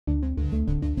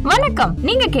வணக்கம்,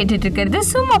 நீங்க கேட்டுட்டு இருக்கிறது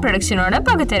சும்மா ப்ரொடக்ஷனோட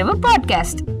பகுத்தறிவு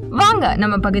பாட்காஸ்ட். வாங்க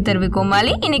நம்ம பகுத்தறிவு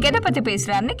கோமாளி இன்னைக்கு எதை பத்தி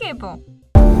பேசுறாருன்னு கேட்போம்.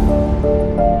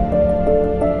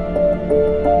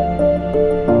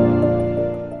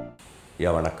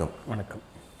 வணக்கம். வணக்கம்.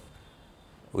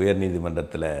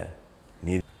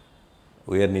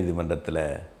 உயர்நீதிமன்றத்தில்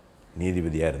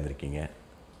நீதிபதியாக இருந்திருக்கீங்க.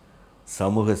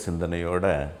 சமூக சிந்தனையோட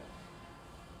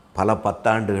பல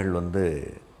பத்தாண்டுகள்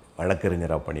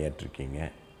வழக்கறிஞராக பணியாற்றிருக்கீங்க.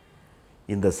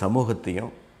 இந்த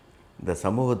சமூகத்தையும் இந்த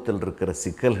சமூகத்தில் இருக்கிற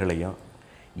சிக்கல்களையும்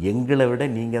எங்களை விட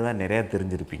நீங்கள் தான் நிறையா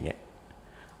தெரிஞ்சிருப்பீங்க.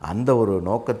 அந்த ஒரு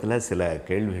நோக்கத்தில் சில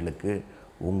கேள்விகளுக்கு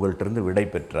உங்கள்கிட்டருந்து விடை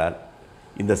பெற்றால்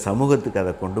இந்த சமூகத்துக்கு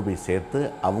அதை கொண்டு போய் சேர்த்து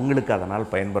அவங்களுக்கு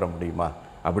அதனால் பயன்பெற முடியுமா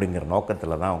அப்படிங்கிற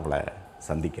நோக்கத்தில் தான் உங்களை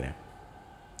சந்திக்கிறேன்.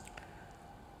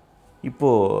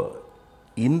 இப்போது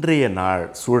இன்றைய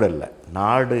சூழலில்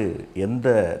நாடு எந்த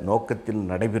நோக்கத்தில்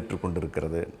நடைபெற்று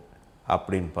கொண்டிருக்கிறது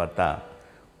அப்படின்னு பார்த்தா,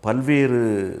 பல்வேறு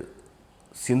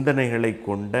சிந்தனைகளை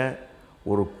கொண்ட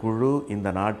ஒரு குழு இந்த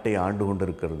நாட்டை ஆண்டு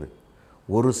கொண்டிருக்கிறது.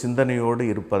 ஒரு சிந்தனையோடு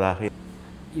இருப்பதாக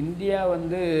இந்தியா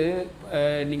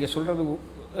நீங்கள் சொல்கிறது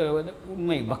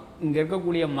உண்மை. இங்கே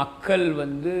இருக்கக்கூடிய மக்கள்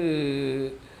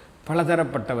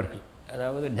பலதரப்பட்டவர்கள்,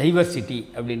 அதாவது டைவர்சிட்டி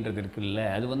அப்படின்றது இருக்குல்ல,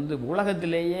 அது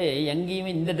உலகத்திலேயே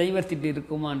எங்கேயுமே இந்த டைவர்சிட்டி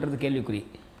இருக்குமான்றது கேள்விக்குறி.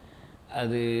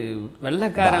 அது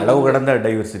வெள்ளைக்காரன் அளவு கடந்த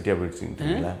டைவர்சிட்டி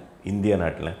அப்படின்னு இந்தியா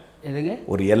நாட்டில் எதுங்க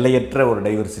ஒரு எல்லையற்ற ஒரு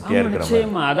டைவர்சிட்டியாக இருக்கிற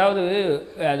நிச்சயமா. அதாவது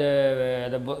அதை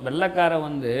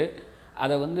வெள்ளைக்காரன்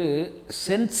அதை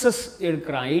சென்சஸ்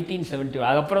எடுக்கிறான் 1870.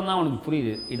 அதுக்கப்புறம் தான் அவனுக்கு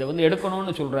புரியுது இதை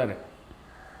எடுக்கணும்னு சொல்கிறாரு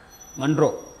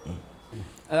மன்றோ.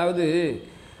 அதாவது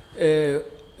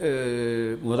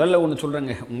முதல்ல ஒன்று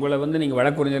சொல்கிறேங்க, உங்களை நீங்கள்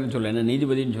வழக்குரைஞர்னு சொல்ல, என்ன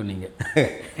நீதிபதினு சொன்னீங்க.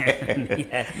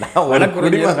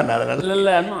 வழக்குரைஞர்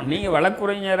இல்லை, நீங்கள்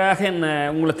வழக்குரைஞராக என்ன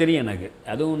உங்களை தெரியும் எனக்கு.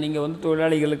 அதுவும் நீங்கள்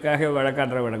தொழிலாளிகளுக்காக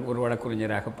வழக்காடுற ஒரு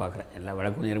வழக்குரைஞராக பார்க்குறேன். எல்லா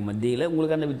வழக்குரைஞர் மத்தியில்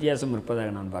உங்களுக்கு அந்த வித்தியாசம்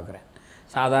இருப்பதாக நான் பார்க்குறேன்.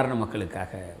 சாதாரண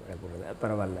மக்களுக்காக வழக்குறது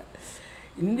பரவாயில்ல.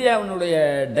 இந்தியாவினுடைய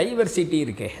டைவர்சிட்டி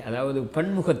இருக்கே, அதாவது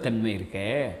பன்முகத்தன்மை இருக்கே,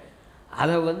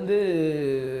 அதை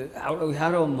அவ்வளோ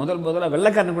யாரோ முதல்ல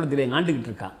வெள்ளைக்காரன் கூட தெரியும் ஆண்டுக்கிட்டு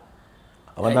இருக்கான்.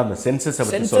 அவன்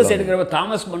சென்சஸ் எடுக்கிறப்ப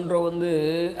தாமஸ் மன்றோ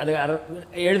அது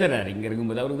எழுதுறாரு இங்கே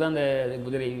இருக்கும்போது. அவருக்கு தான் அந்த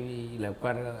குதிரையில்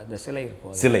உட்கார அந்த சிலை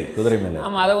குதிரை மேலே.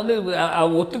 ஆமாம், அதை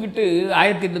அவன் ஒத்துக்கிட்டு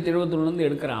 1871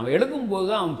 எடுக்கிறான். அவன் எடுக்கும்போது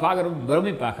தான் அவன்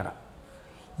பிரமி பார்க்குறான்.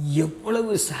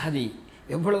 எவ்வளவு சாதி,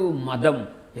 எவ்வளவு மதம்,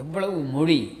 எவ்வளவு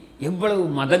மொழி, எவ்வளவு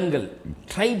மதங்கள்,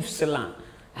 ட்ரைப்ஸ் எல்லாம்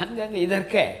அங்கங்கே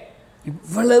இதற்க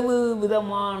இவ்வளவு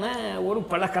விதமான ஒரு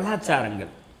பல கலாச்சாரங்கள்,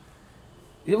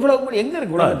 இவ்வளவு மொழி எங்கே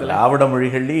இருக்கு உலகத்தில்? திராவிட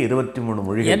மொழிகள்லேயே 23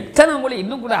 மொழிகள், எத்தனை மொழி,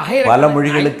 இன்னும் கூட பல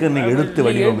மொழிகளுக்கு எழுத்து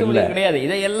வடிவம் கிடையாது.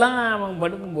 இதையெல்லாம் அவங்க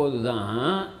படுக்கும்போது தான்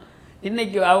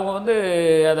இன்னைக்கு அவங்க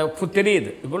அதை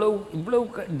தெரியுது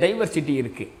இவ்வளவு டைவர்சிட்டி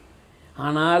இருக்குது.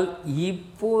 ஆனால்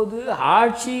இப்போது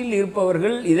ஆட்சியில்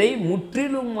இருப்பவர்கள் இதை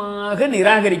முற்றிலுமாக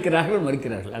நிராகரிக்கிறார்கள்,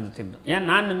 மறுக்கிறார்கள். அது தெரியும்.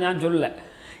 ஏன் நான் சொல்லலை,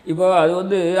 இப்போ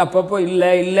அது அப்பப்போ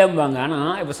இல்லைம்பாங்க.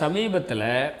 ஆனால் இப்போ சமீபத்தில்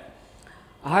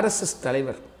ஆர்எஸ்எஸ்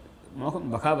தலைவர்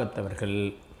மோகன் பகாவத் அவர்கள்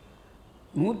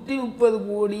 130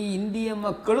 கோடி இந்திய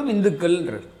மக்களும்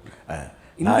இந்துக்கள்ன்றார்.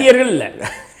 இந்தியர்கள்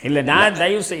இல்லை நான்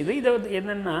தயவு செய்து இதை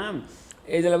என்னென்னா,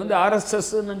 இதில்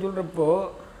ஆர்எஸ்எஸ் நான் சொல்கிறப்போ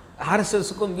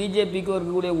ஆர்எஸ்எஸ்க்கும் பிஜேபிக்கும்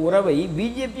இருக்கக்கூடிய உறவை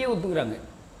பிஜேபியே ஒத்துக்கிறாங்க.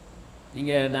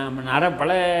 நீங்கள் நாம்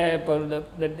பல இப்போ இந்த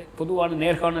பொதுவான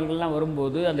நேர்காணல்கள்லாம்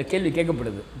வரும்போது அந்த கேள்வி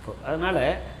கேட்கப்படுது. இப்போ அதனால்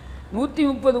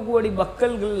 130 கோடி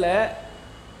மக்கள்களில்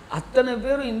அத்தனை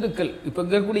பேரும் இந்துக்கள். இப்போ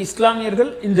இங்கே இருக்கக்கூடிய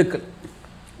இஸ்லாமியர்கள் இந்துக்கள்,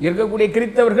 இருக்கக்கூடிய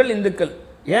கிறித்தவர்கள் இந்துக்கள்.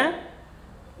 ஏன்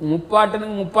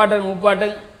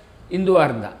முப்பாட்டன் இந்துவாக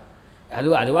இருந்தால்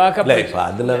அதுவாக இப்போ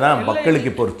அதில் தான்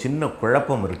மக்களுக்கு இப்போ ஒரு சின்ன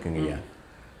குழப்பம் இருக்குங்கய்யா.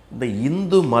 இந்த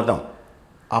இந்து மதம்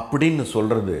அப்படின்னு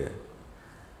சொல்கிறது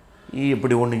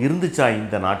இப்படி ஒன்று இருந்துச்சா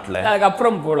இந்த நாட்டில்?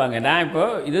 அதுக்கப்புறம் போகலாங்க. நான் இப்போ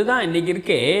இதுதான் இன்றைக்கி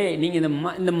இருக்கே. நீங்கள்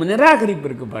இந்த நிராகரிப்பு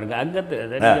இருக்குது பாருங்கள். அங்கே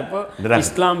இப்போ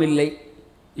இஸ்லாம் இல்லை.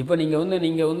 இப்போ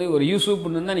நீங்கள் ஒரு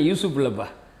யூசுப்னு இருந்தால் நீ யூசுப் இல்லைப்பா.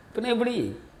 இப்போ எப்படி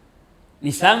நீ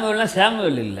சாமுவேல்னா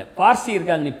சாமுவேல் இல்லை, பார்சி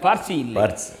இருக்காங்க நீ பார்சி இல்லை,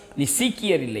 நீ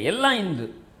சீக்கியர் இல்லை, எல்லாம் இந்து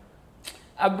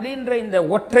அப்படின்ற இந்த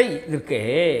ஒற்றை இருக்கே.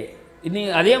 நீ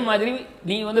அதே மாதிரி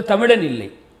நீ தமிழன் இல்லை,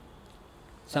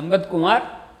 சம்பத்குமார்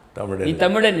நீ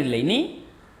தமிழன் இல்லை, நீ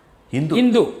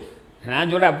இந்து.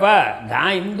 நான் சொல்கிறப்பா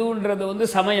நான் இந்துன்றது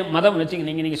சமயம் மதம்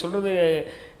வச்சுங்க. நீங்கள் சொல்கிறது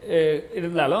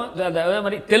இருந்தாலும் அதே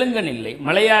மாதிரி தெலுங்கன் இல்லை,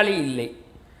 மலையாளி இல்லை,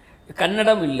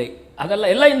 கன்னடம் இல்லை,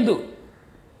 அதெல்லாம் எல்லாம் இந்து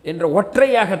என்ற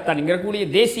ஒற்றையாகத்தான் இங்கே இருக்கக்கூடிய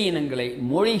தேசிய இனங்களை,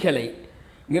 மொழிகளை,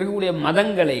 இங்கே இருக்கக்கூடிய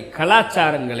மதங்களை,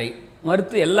 கலாச்சாரங்களை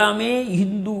மறுத்து எல்லாமே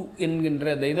இந்து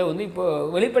என்கின்ற இதை இப்போ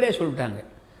வெளிப்படையாக சொல்லிட்டாங்க.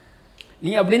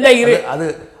 நீ அப்படின் தான் இரு.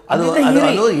 அது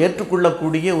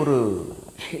ஏற்றுக்கொள்ளக்கூடிய ஒரு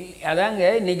அதாங்க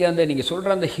இன்றைக்கி அந்த நீங்கள்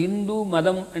சொல்கிற அந்த ஹிந்து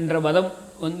மதம் என்ற மதம்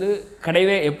வந்து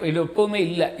கிடையவே எப்போவுமே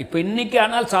இல்லை. இப்போ இன்றைக்கி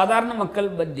ஆனால் சாதாரண மக்கள்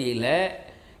மத்தியில்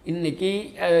இன்றைக்கி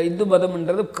இந்து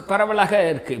மதம்ன்றது பரவலாக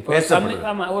இருக்குது. இப்போ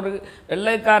ஆமாம், ஒரு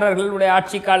வெள்ளைக்காரர்களுடைய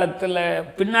ஆட்சி காலத்தில்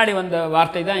பின்னாடி வந்த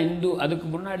வார்த்தை தான் இந்து. அதுக்கு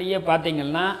முன்னாடியே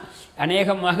பார்த்தீங்கன்னா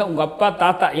அநேகமாக உங்கள் அப்பா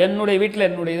தாத்தா என்னுடைய வீட்டில்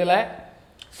என்னுடைய இதில்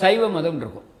சைவ மதம்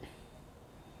இருக்கும்.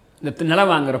 இந்த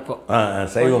நிலம் வாங்குறப்போ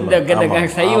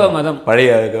சைவ மதம்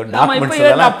பழைய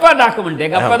அப்பா டாக்குமெண்ட்,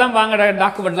 எங்கள் அப்பா தான் வாங்குற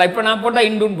டாக்குமெண்ட்ல. இப்போ நான் போட்டால்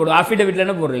இந்துன்னு போடுவோம், அஃபிடவிட்ல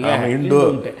என்ன போடுறீங்க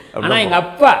இந்துன்ட்டு. ஆனால் எங்கள்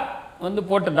அப்பா வந்து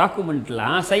போட்ட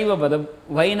டாக்குமெண்ட்லாம் சைவ மதம்,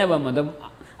 வைணவ மதம்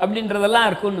அப்படின்றதெல்லாம்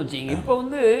இருக்குன்னு வச்சுங்க. இப்போ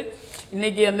வந்து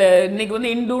இன்னைக்கு வந்து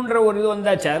இந்துன்ற ஒரு இது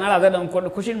வந்தாச்சு. அதனால் அதை நம்ம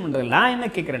கொண்டு கொஷின் பண்ணுறது. நான் என்ன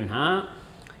கேட்குறேன்னா,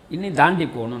 இன்னும் தாண்டி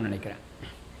போகணும்னு நினைக்கிறேன்.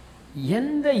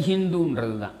 எந்த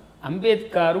ஹிந்துன்றது தான்.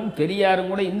 அம்பேத்கரும் பெரியாரும்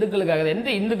கூட இந்துக்களுக்காக, எந்த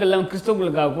இந்துக்கள்லாம்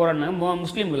கிறிஸ்தவர்களுக்காக போகிறான்னா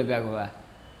முஸ்லீம்களுக்காகவா?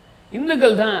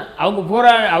 இந்துக்கள் தான்.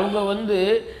 அவங்க வந்து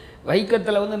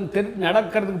வைக்கத்தில் வந்து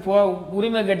நடக்கிறதுக்கு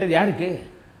உரிமை கேட்டது யாருக்கு?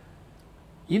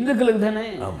 இந்துக்களுக்கு தானே.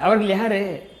 அவர்கள் யார்?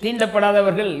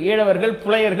 தீண்டப்படாதவர்கள், ஈழவர்கள்,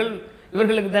 புலையர்கள்,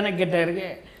 இவர்களுக்கு தானே கேட்டாரு.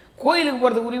 கோயிலுக்கு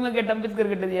போகிறதுக்கு உரிமை கேட்ட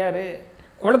அம்பேத்கர் கேட்டது யார்?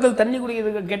 குளத்தில் தண்ணி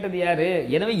குடிக்கிறதுக்கு கேட்டது யார்?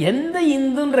 எனவே எந்த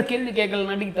இந்துன்ற கேள்வி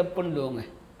கேட்கலனாட்டிக்கு தப்புண்டுவோங்க.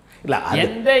 இல்லை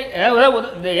எந்த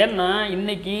ஏன்னா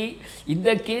இன்னைக்கு இந்த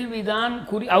கேள்விதான்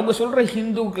அவங்க சொல்கிற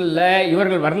ஹிந்துக்களில்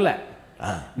இவர்கள் வரல.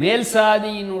 மேல்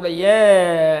சாதியினுடைய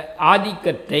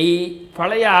ஆதிக்கத்தை,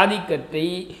 பழைய ஆதிக்கத்தை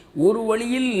ஒரு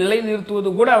வழியில் நிலைநிறுத்துவது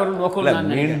கூட அவர்கள் நோக்கம்.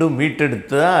 மீண்டும்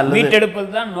மீட்டெடுப்பது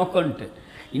தான் நோக்கம்ட்டு.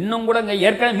 இன்னும் கூட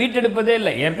ஏற்கனவே மீட்டெடுப்பதே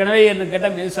இல்லை. ஏற்கனவே என்ன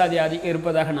கேட்டால் மேல் சாதி ஆதிக்கம்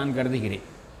இருப்பதாக நான் கருதுகிறேன்.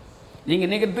 நீங்கள்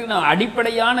நினைக்கிறதுக்கு நான்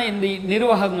அடிப்படையான இந்த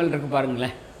நிர்வாகங்கள் இருக்குது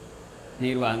பாருங்களேன்.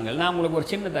 நிர்வாகங்கள் நான் உங்களுக்கு ஒரு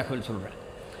சின்ன தகவல் சொல்கிறேன்.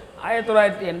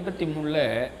 1983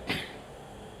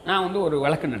 நான் வந்து ஒரு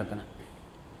வழக்கு நடத்தினேன்.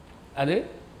 அது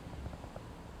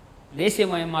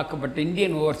தேசியமயமாக்கப்பட்ட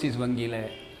இந்தியன் ஓவர்சீஸ் வங்கியில்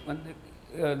வந்து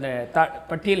இந்த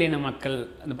பட்டியலின மக்கள்,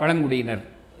 அந்த பழங்குடியினர்,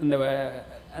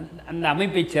 அந்த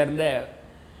அமைப்பை சேர்ந்த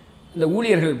இந்த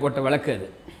ஊழியர்கள் போட்ட வழக்கு. அது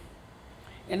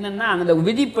என்னென்னா, அந்த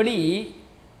விதிப்படி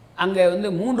அங்கே வந்து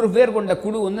 3 பேர் கொண்ட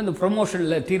குழு வந்து அந்த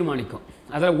ப்ரொமோஷனில் தீர்மானிக்கும்.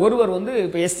 அதில் ஒருவர் வந்து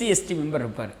இப்போ எஸ்சி மெம்பர்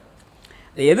இருப்பார்.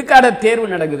 எதுக்காக தேர்வு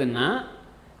நடக்குதுன்னா,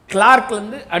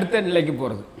 கிளார்க்லேருந்து அடுத்த நிலைக்கு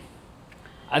போகிறது.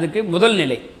 அதுக்கு முதல்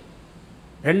நிலை,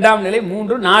 2ஆம் நிலை,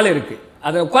 3, 4 இருக்குது.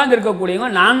 அதில்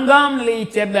உட்கார்ந்துருக்கக்கூடியவங்க 4ஆம் நிலையை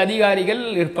சேர்ந்த அதிகாரிகள்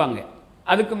இருப்பாங்க.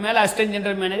 அதுக்கு மேலே அசிஸ்டன்ட்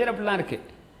ஜெனரல் மேனேஜர் அப்படிலாம் இருக்குது.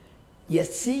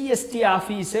 எஸ்சி எஸ்டி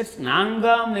ஆஃபீஸர்ஸ்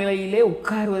 4ஆம் நிலையிலே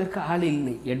உட்காருவதற்கு ஆள்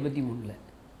இல்லை 83.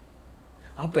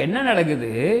 அப்போ என்ன நடக்குது?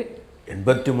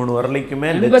 83 வரலைக்குமே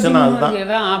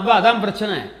அப்போ அதான்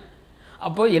பிரச்சனை.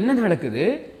 அப்போ என்ன நடக்குது?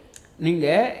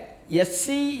 நீங்கள்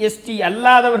எஸ்சி எஸ்டி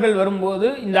அல்லாதவர்கள் வரும்போது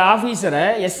இந்த ஆஃபீஸரை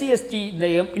எஸ்சி எஸ்டி இந்த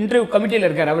இன்டர்வியூ கமிட்டியில்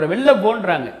இருக்கார், அவரை வெளில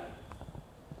போன்றாங்க,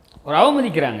 ஒரு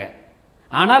அவமதிக்கிறாங்க.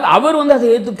 ஆனால் அவர் வந்து அதை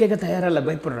ஏற்று கேட்க தயாரில்லை,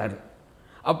 பயப்படுறாரு.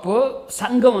 அப்போது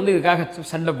சங்கம் வந்து இதுக்காக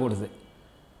சண்டை போடுது.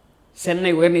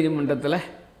 சென்னை உயர்நீதிமன்றத்தில்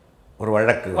ஒரு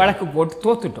வழக்கு போட்டு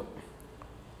தோத்துட்டோம்.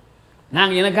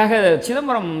 எனக்காக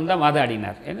சிதம்பரம் தான்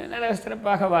வாதாடினார். என்ன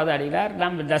சிறப்பாக வாதாடினார்.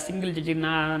 நம்ம சிங்கிள் ஜட்ஜி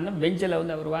நான் பெஞ்சில்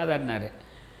வந்து அவர் வாதாடினார்.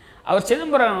 அவர்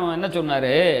சிதம்பரம் என்ன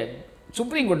சொன்னார்,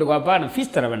 சுப்ரீம் கோர்ட்டுக்கு வாப்பா, நான்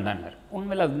ஃபீஸ் தர வேண்டான்னார்.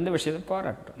 உண்மையில் அது இந்த விஷயத்தை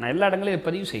பாராட்டும். நான் எல்லா இடங்களையும் இதை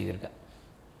பதிவு செய்திருக்கேன்.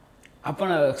 அப்போ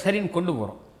நான் சரின்னு கொண்டு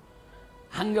போகிறோம்.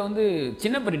 அங்கே வந்து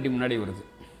சின்னப்பரெட்டி முன்னாடி வருது.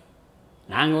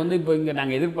 நாங்கள் வந்து இப்போ இங்கே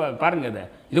நாங்கள் பாருங்க, இதை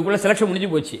இதுக்குள்ளே செலெக்ஷன்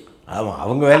முடிஞ்சு போச்சு. ஆமாம்,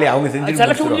 அவங்க வேலையை அவங்க செஞ்சு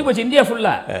செலெக்ஷன் முடிஞ்சு போச்சு இந்தியா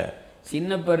ஃபுல்லாக.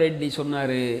 சின்னப்பரெட்டி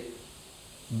சொன்னார்,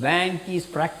 பேங்க் இஸ்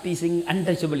ப்ராக்டிசிங்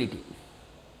அன்டச்சபிலிட்டி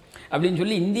அப்படின்னு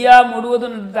சொல்லி இந்தியா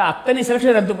முழுவதும் அத்தனை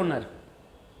செலெக்ஷன் ரத்து பண்ணார்.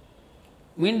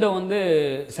 மீண்டும் வந்து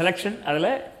செலெக்ஷன்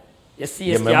அதில் எஸ்சி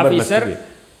எஸ்டி ஆஃபீஸர்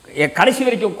கடைசி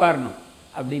வரைக்கும் உட்காரணும்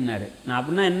அப்படின்னாரு. நான்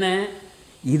அப்படின்னா என்ன,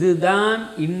 இதுதான்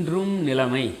இன்றும்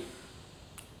நிலைமை.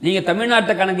 நீங்கள்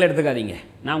தமிழ்நாட்டை கணக்கில் எடுத்துக்காதீங்க.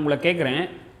 நான் உங்களை கேட்குறேன்,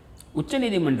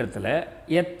 உச்சநீதிமன்றத்தில்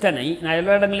எத்தனை, நான்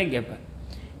எல்லா இடங்களையும் கேட்பேன்,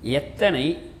 எத்தனை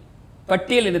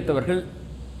பட்டியலினத்தவர்கள்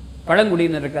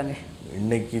பழங்குடியினர் இருக்காங்க?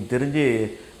 இன்னைக்கு தெரிஞ்சு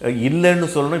இல்லைன்னு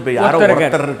சொல்லணும். இப்போ யாரோ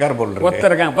ஒருத்தர் இருக்கார் போல,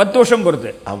 ஒருத்தர் இருக்காங்க 10 வருஷம்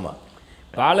பொறுத்து. ஆமாம்,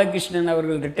 பாலகிருஷ்ணன்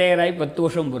அவர்கள் ரிட்டையர் ஆகி 10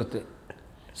 வருஷம் பொறுத்து.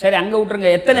 சரி, அங்கே விட்டுருங்க.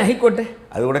 எத்தனை ஹைகோர்ட்டு?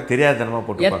 அது கூட தெரியாதனமாக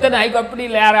போட்டு எத்தனை ஹைகோர்ட்? அப்படி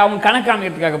இல்லை, யார் அவங்க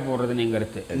கணக்காமிக்கிறதுக்காக போடுறது நீங்கள்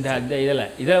கருத்து.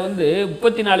 இதில் வந்து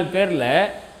 34 பேரில்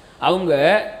அவங்க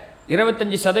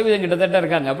 25% கிட்டத்தட்ட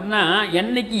இருக்காங்க. அப்படின்னா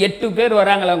என்னைக்கு 8 பேர்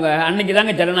வராங்களா அவங்க, அன்னைக்கு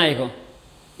தாங்க ஜனநாயகம்.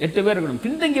 8 பேர் இருக்கணும்.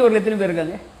 பின்தங்கியவர்கள் எத்தனை பேர்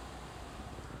இருக்காங்க?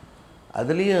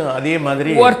 அதுலேயும் அதே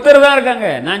மாதிரி ஒருத்தர் தான் இருக்காங்க.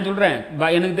 நான் சொல்கிறேன்,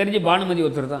 எனக்கு தெரிஞ்சு பானுமதி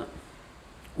ஒருத்தர் தான்,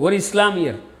 ஒரு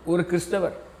இஸ்லாமியர், ஒரு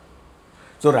கிறிஸ்தவர்.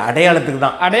 ஒரு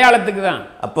அடையாளத்துக்கு தான்.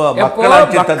 அப்போ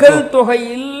மக்கள்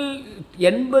தொகையில்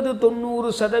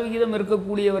 80-90%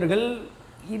 இருக்கக்கூடியவர்கள்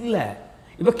இல்லை.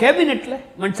 இப்போ கேபினெட்டில்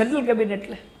சென்ட்ரல்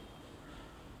கேபினெட்டில்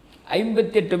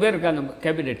 58 பேர் இருக்காங்க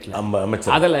கேபினெட்டில்.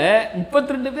 அதில்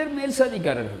 32 பேர் மேல்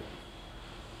சாதிக்காரர்கள்.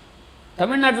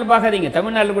 தமிழ்நாட்டில் பார்க்காதீங்க,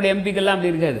 தமிழ்நாட்டில் கூட எம்பிக்கெல்லாம்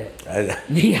அப்படி இருக்காது.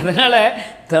 நீங்கள் அதனால்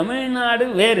தமிழ்நாடு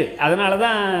வேறு. அதனால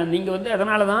தான் நீங்கள் வந்து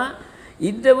அதனால தான்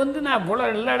இதை வந்து நான் போல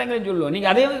எல்லா இடங்களையும் சொல்லுவேன்.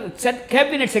 நீங்கள் அதே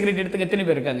கேபினெட் செக்ரட்டரி எடுத்துக்க எத்தனை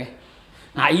பேர் இருக்காங்க?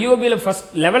 நான் ஐஓபியில்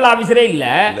ஃபஸ்ட் லெவல் ஆஃபீஸரே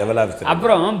இல்லை.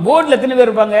 அப்புறம் போர்டில் எத்தனை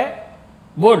பேர் இருப்பாங்க?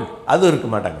 போர்டு அது இருக்க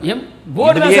மாட்டாங்க.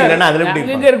 போர்டு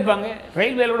எங்கே இருப்பாங்க?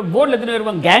 ரயில்வேல போர்டில் எத்தனை பேர்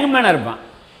இருப்பாங்க? கேங்மேனாக இருப்பான்.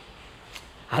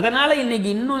 அதனால் இன்னைக்கு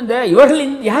இன்னும் இந்த இவர்கள்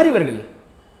யார்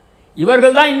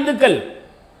இவர்கள் தான் இந்துக்கள்.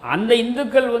 அந்த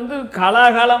இந்துக்கள் வந்து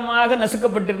காலாகாலமாக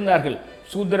நசுக்கப்பட்டிருந்தார்கள்,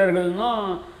 சூத்திரர்கள்னும்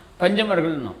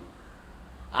பஞ்சமர்கள்னும்.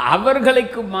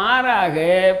 அவர்களுக்கு மாறாக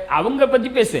அவங்க பற்றி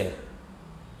பேசு,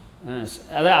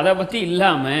 அதை பற்றி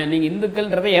இல்லாமல் நீங்கள்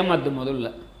இந்துக்கள்ன்றதை ஏமாத்து. முதல்ல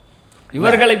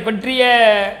இவர்களை பற்றிய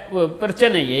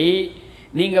பிரச்சனையை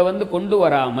நீங்கள் வந்து கொண்டு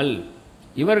வராமல்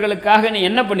இவர்களுக்காக நீ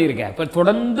என்ன பண்ணியிருக்க? இப்போ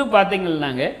தொடர்ந்து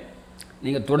பார்த்தீங்கன்னாங்க,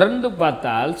 நீங்கள் தொடர்ந்து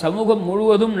பார்த்தால் சமூகம்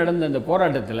முழுவதும் நடந்த இந்த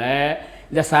போராட்டத்தில்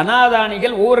இந்த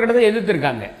சனாதானிகள் ஒவ்வொரு இடத்தை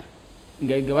எதிர்த்துருக்காங்க.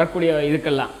 இங்கே வரக்கூடிய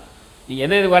இதுக்கெல்லாம்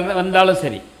நீங்கள் எது வந்தாலும்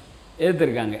சரி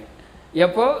எதிர்த்துருக்காங்க.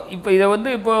 இப்போ இதை வந்து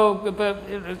இப்போ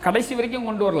கடைசி வரைக்கும்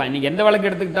கொண்டு வரலாம். இன்றைக்கி எந்த வழக்கு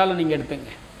எடுத்துக்கிட்டாலும் நீங்கள்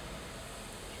எடுத்துங்க.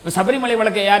 இப்போ சபரிமலை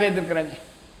வழக்கை யார் எதிர்க்கிறாங்க?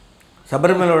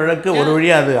 சபரிமலை வழக்கு ஒரு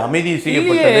வழியா அது அமைதி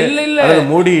செய்யப்பட்டது,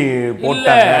 மூடி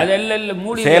போட்டாங்க,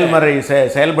 மூடி செயல்முறை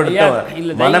செயல்படுத்த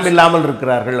மனம் இல்லாமல்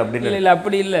இருக்கிறார்கள் அப்படின்னு. இல்லை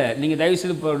அப்படி இல்லை. நீங்கள் தயவு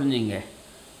செய்து புரிஞ்சுங்க.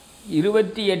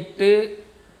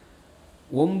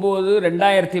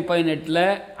 28/9/2018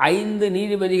 5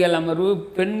 நீதிபதிகள் அமர்வு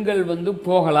பெண்கள் வந்து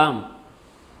போகலாம்,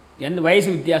 எந்த வயசு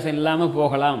வித்தியாசம் இல்லாமல்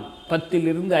போகலாம்,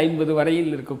 10லிருந்து 50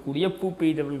 வரையில் இருக்கக்கூடிய பூ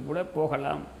பெய்தவர்கள் கூட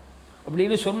போகலாம்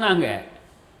அப்படின்னு சொன்னாங்க.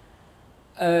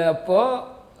 அப்போது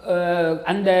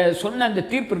அந்த சொன்ன அந்த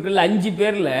தீர்ப்பு இருக்குல்ல, 5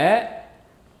 பேரில்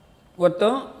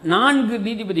மொத்தம் 4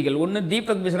 நீதிபதிகள், ஒன்று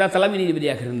தீபக் மிஸ்ரா தலைமை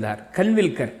நீதிபதியாக இருந்தார்,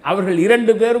 கன்வில்கர், அவர்கள்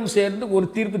 2 பேரும் சேர்ந்து ஒரு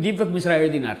தீர்ப்பு தீபக் மிஸ்ரா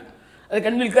எழுதினார். அது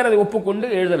கன்வில்கர் அதை ஒப்புக்கொண்டு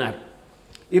எழுதினார்.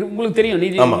 உங்களுக்கு தெரியும்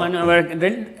நீதிமன்ற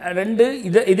 2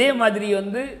 இதே மாதிரி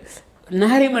வந்து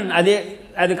நாரிமன்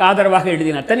அதுக்கு ஆதரவாக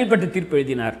எழுதினார், தனிப்பட்ட தீர்ப்பு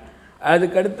எழுதினார்.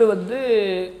 அதுக்கடுத்து வந்து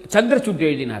சந்திரசூட்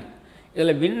எழுதினார்.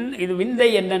 இதில் விந்தை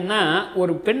என்னன்னா,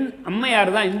 ஒரு பெண் அம்மையார்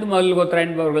தான் இந்து மல்கோத்ரா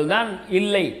என்பவர்கள் தான்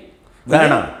இல்லை,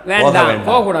 வேண்டாம்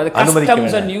போகக்கூடாது,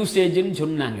 கஸ்டம்ஸ் அண்ட் யூசேஜ்னு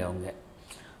சொன்னாங்க அவங்க.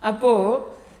 அப்போது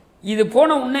இது போன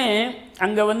உடனே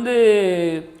அங்கே வந்து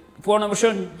போன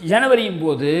வருஷம் ஜனவரியும்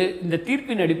போது இந்த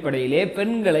தீர்ப்பின் அடிப்படையிலே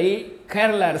பெண்களை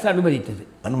கேரள அரசு அனுமதித்தது.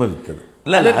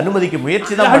 அனுமதிக்க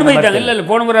முயற்சி தான் அனுமதித்தாங்க. இல்லை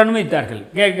போன முறை அனுமதித்தார்கள்.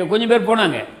 கொஞ்சம் பேர்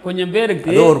போனாங்க, கொஞ்சம் பேருக்கு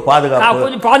ஒரு பாதுகாப்பு,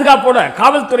 கொஞ்சம் பாதுகாப்போட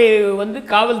காவல்துறை வந்து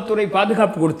காவல்துறை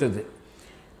பாதுகாப்பு கொடுத்தது.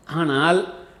 ஆனால்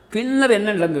பின்னர் என்ன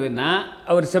நடந்ததுன்னா,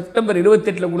 அவர் செப்டம்பர்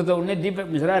 28 கொடுத்த உடனே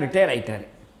தீபக் மிஸ்ரா ரிட்டையர் ஆகிட்டார்.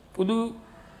 புது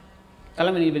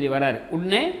தலைமை நீதிபதி வராரு.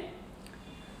 உடனே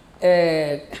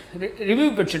ரிவ்யூ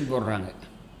பெட்டிஷன் போடுறாங்க.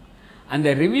 அந்த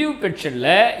ரிவ்யூ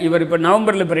பெட்டிஷனில் இவர் இப்போ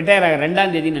நவம்பரில் இப்போ ரிட்டையர் ஆக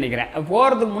 2ஆம் தேதின்னு நினைக்கிறேன்.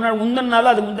 போகிறதுக்கு முந்தின நாள்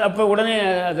அது அப்போ உடனே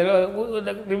அது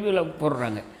ரிவ்யூவில்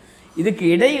போடுறாங்க. இதுக்கு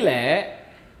இடையில்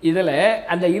இதில்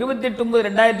அந்த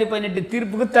 28/9/2018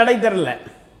 தீர்ப்புக்கு தடை தரல.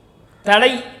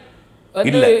 தடை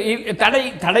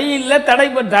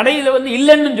வந்து தடையில் வந்து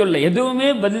இல்லைன்னு சொல்ல, எதுவுமே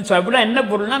பதில் சொல்ல. அப்படின்னா என்ன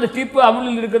பொருள்னா, அந்த தீர்ப்பு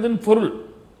அமலில் இருக்கிறதுன்னு பொருள்.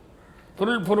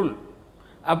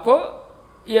 அப்போது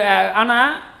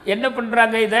ஆனால் என்ன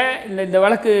பண்ணுறாங்க, இதை இந்த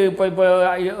வழக்கு இப்போ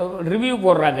ரிவ்யூ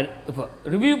போடுறாங்க. இப்போ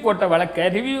ரிவ்யூ போட்ட வழக்கை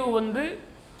வந்து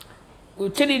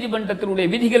உச்சநீதிமன்றத்தினுடைய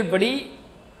விதிகள் படி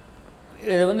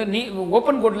இதை வந்து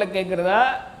ஓப்பன் கோர்ட்டில் கேட்குறதா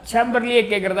சேம்பர்லேயே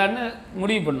கேட்குறதான்னு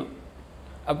முடிவு பண்ணும்.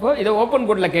 அப்போது இதை ஓப்பன்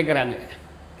கோர்ட்டில் கேட்குறாங்க.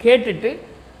 கேட்டுட்டு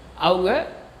அவங்க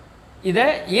இதை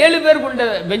 7 பேர் கொண்ட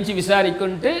பெஞ்சு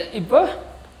விசாரிக்குன்ட்டு இப்போ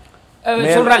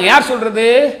சொல்கிறாங்க. யார் சொல்கிறது?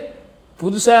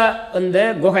 புதுசாக வந்த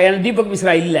குஹையான தீபக்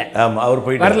மிஸ்ரா இல்லை, அவர்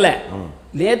வரல.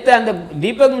 நேற்று அந்த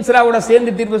தீபக் மிஸ்ராவோட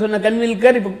சேர்ந்து தீர்ப்பு சொன்ன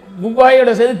கன்வில்கர் இப்போ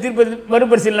குஹாயோட சேர்ந்து தீர்ப்பு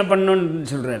மறுபரிசீலனை பண்ணணும்னு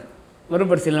சொல்கிறார்.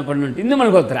 மறுபரிசீலனை பண்ணணுன்ட்டு இந்து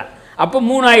மல்கோத்ரா. அப்போ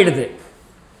 3 ஆகிடுது.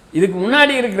 இதுக்கு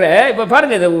முன்னாடி இருக்கிற இப்போ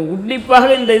பாருங்கள், இதை உன்னிப்பாக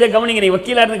இந்த இதை கவனிங்க. நீ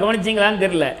வக்கீலாக இருந்து கவனிச்சிங்களான்னு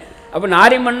தெரியல. அப்போ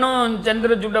நாரிமன்னும்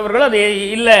சந்திரசூட் அவர்களும் அதை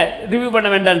இல்லை ரிவ்யூ பண்ண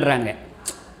வேண்டான்றாங்க.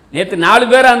 நேற்று 4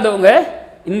 பேர் ஆந்தவங்க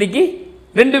இன்றைக்கி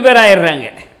 2 பேர் ஆயிடுறாங்க.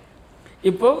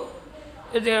 இப்போது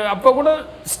அப்போ கூட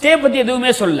ஸ்டே பற்றி எதுவுமே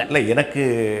சொல்லலை.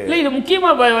 இல்லை இது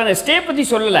முக்கியமாக ஸ்டே பற்றி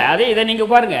சொல்லலை. இதை நீங்கள்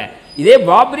பாருங்கள். இதே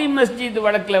பாப்ரி மஸ்ஜித்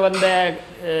வழக்கில் வந்த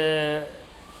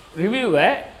ரிவ்யூவை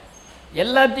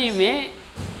எல்லாத்தையுமே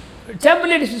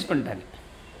சேம்பர்லேயே டிஸ்மிஸ் பண்ணிட்டாங்க,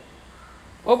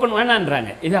 ஓப்பன்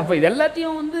வேணான்றாங்க. இது அப்போ இது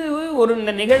எல்லாத்தையும் வந்து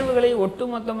இந்த நிகழ்வுகளை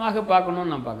ஒட்டுமொத்தமாக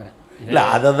பார்க்கணுன்னு நான் பார்க்குறேன். இல்லை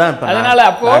அதை தான் இப்போ அதனால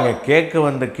அப்போ நாங்கள் கேட்க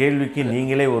வந்த கேள்விக்கு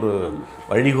நீங்களே ஒரு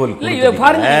வழிகோல் இல்லை இதை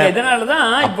பாருங்க. இதனால தான்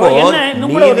இப்போ என்ன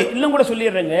இன்னும் கூட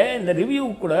சொல்லிடுறேங்க. இந்த ரிவ்யூ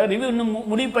இன்னும்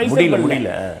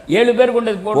முடியல. 7 பேர்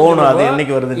கொண்டு போகணும். அது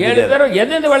என்னைக்கு வருது? 7 பேர்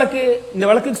எந்த வழக்கு? இந்த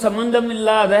வழக்குக்கு சம்பந்தம்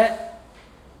இல்லாத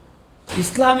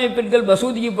இஸ்லாமிய பெண்கள்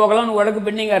மசூதிக்கு போகலாம்னு வழக்கு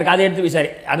பெண்டிங்காக இருக்குது. அதை எடுத்து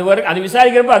அது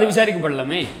விசாரிக்கிறப்ப அது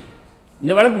விசாரிக்கப்படலாமே.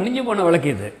 இந்த வழக்கு முடிஞ்சு போன வழக்கு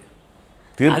இது.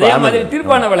 அதே மாதிரி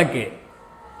தீர்ப்பான வழக்கு.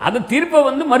 அது தீர்ப்பை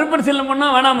மறுபரிசீலனை பண்ணா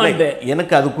வேணாமான்ட்டு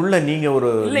எனக்கு அதுக்குள்ள நீங்க ஒரு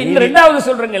இல்லை. இன்னும் 2வது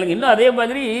சொல்றேங்க. இன்னும் அதே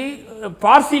மாதிரி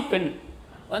பார்சி பெண்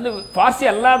பார்சி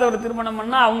அல்லாத ஒரு திருமணம்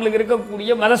பண்ணால் அவங்களுக்கு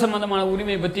இருக்கக்கூடிய மத சம்பந்தமான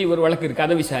உரிமை பற்றி ஒரு வழக்கு இருக்குது.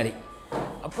 அதை விசாரி.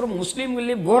 அப்புறம்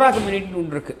முஸ்லீம்களே போரா கம்யூனிட்டின்னு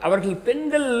ஒன்று இருக்குது. அவர்கள்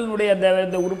பெண்களுடைய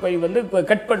அந்த உறுப்பை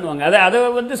கட் பண்ணுவாங்க.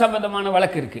 அதை சம்பந்தமான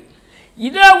வழக்கு இருக்குது.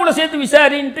 இதை கூட சேர்த்து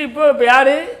விசாரின்ட்டு இப்போ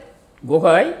யார்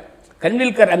கோகாய்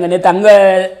கன்வில்கர் அங்கே நேற்று அங்கே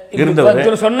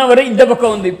சொன்னவர் இந்த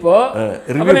பக்கம் இப்போ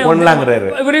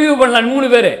ரிவ்யூ பண்ணலாம் 3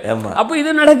 பேர். அப்போ இது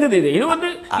நடக்குது. இது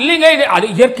இல்லைங்க, இது அது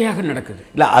இயற்கையாக நடக்குது.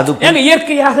 இல்லை அது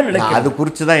இயற்கையாக நடக்குது. அது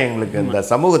குறித்து தான் எங்களுக்கு இந்த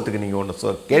சமூகத்துக்கு நீங்கள்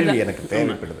ஒன்று கேள்வி எனக்கு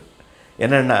தேவைப்படுது.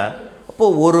 என்னென்னா,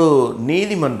 அப்போது ஒரு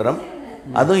நீதிமன்றம்,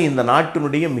 அதுவும் இந்த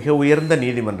நாட்டினுடைய மிக உயர்ந்த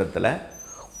நீதிமன்றத்தில்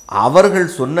அவர்கள்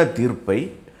சொன்ன தீர்ப்பை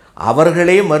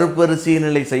அவர்களே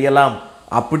மறுபரிசீலனை செய்யலாம்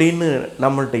அப்படின்னு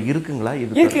நம்மள்ட்ட இருக்குங்களா?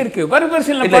 இருக்கு.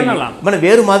 மறுபரிசீலனை பண்ணலாம்.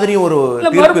 வேறு மாதிரி ஒரு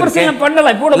மறுபரிசீலனை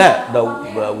பண்ணலாம். இப்போ the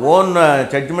own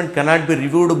judgment cannot be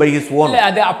reviewed by his own.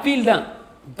 அது அப்பீல் தான்.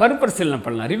 மறுபரிசீலனை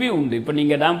பண்ணலாம். ரிவ்யூ உண்டு. இப்போ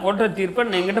நீங்கள் நான் போட்ட தீர்ப்பை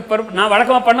என்கிட்ட நான்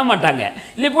வழக்கமாக பண்ண மாட்டாங்க.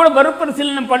 இல்லை இப்போ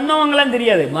மறுபரிசீலனை பண்ணவங்களாம்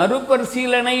தெரியாது.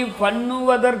 மறுபரிசீலனை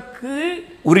பண்ணுவதற்கு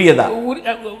உரியதா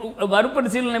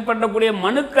மறுபரிசீலனை பண்ணக்கூடிய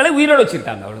மனுக்களை உயிரோடு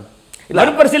வச்சிருக்காங்க. அவ்வளவு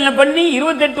மறுபரிசீலனை பண்ணி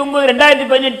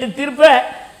 28/9/2018 தீர்ப்பை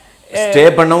ஸ்டே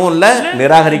பண்ணவும் இல்ல,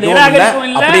 நிராகரிக்கவும்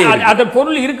இல்ல. அது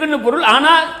பொருள் இருக்குன்னு பொருள்.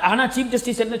 ஆனா சீஃப்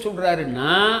ஜஸ்டிஸ் என்ன சொல்றாருன்னா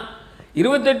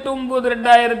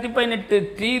 28/9/2018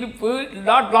 தீர்ப்பு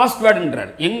நாட் லாஸ்ட்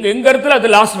வேர்டுன்றார். எங்க இடத்துல அது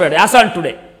last word as on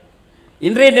today.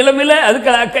 இன்றைய நிலைமையில அதுக்கு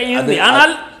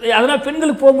ஆனால் அதனால்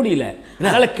பெண்களுக்கு போக முடியல.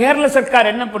 அதனால கேரள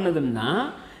சர்க்கார் என்ன பண்ணுதுன்னா,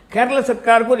 கேரள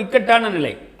சர்க்காருக்கு ஒரு இக்கட்டான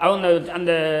நிலை. அவங்க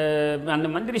அந்த அந்த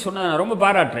மந்திரி சொன்னதை ரொம்ப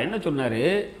பாராட்டுறேன். என்ன சொன்னார்,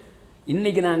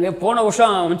 இன்றைக்கி நாங்கள் போன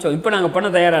வருஷம் அமைச்சோம், இப்போ நாங்கள் பண்ண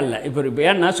தயாராக இல்லை. இப்போ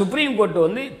ஏன்னா சுப்ரீம்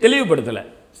கோர்ட்டு தெளிவுபடுத்தலை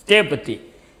ஸ்டே பற்றி.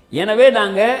 எனவே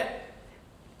நாங்கள்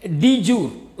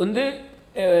டிஜூர்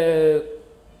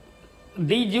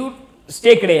டிஜூர்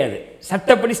ஸ்டே கிடையாது,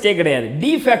 சட்டப்படி ஸ்டே கிடையாது,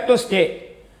 டிஃபேக்டோ ஸ்டே.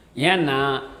 ஏன்னா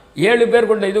 7 பேர்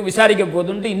கொண்ட இது விசாரிக்க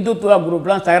போதுன்ட்டு இந்துத்துவா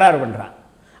குரூப்லாம் தகராறு பண்ணுறான்.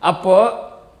 அப்போது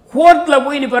கோர்ட்டில்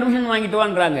போய் நீ பர்மிஷன் வாங்கிட்டு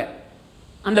வான்றாங்க.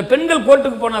 அந்த பெண்கள்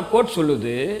கோர்ட்டுக்கு போனால் கோர்ட்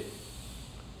சொல்லுது,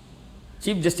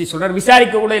 சீஃப் ஜஸ்டிஸ் சொல்கிறார்,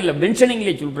 விசாரிக்க கூட இல்லை,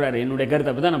 மென்ஷனிங்லேயே சொல்கிறாரு. என்னுடைய கருத்தை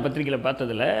அப்போ தான் நான் பத்திரிகையில்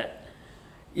பார்த்ததில்,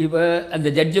 இப்போ அந்த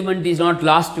judgement is not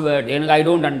last word. எனக்கு ஐ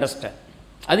டோன்ட் அண்டர்ஸ்டாண்ட்.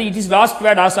 அது it is last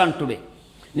word as on today.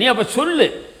 நீ அப்போ சொல்லு,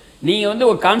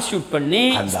 நீங்கள் ஒரு கான்ஸ்டியூட் பண்ணி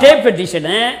ஸ்டே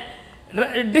பெட்டிஷனை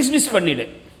டிஸ்மிஸ் பண்ணிவிடு,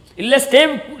 இல்லை ஸ்டே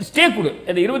கொடு.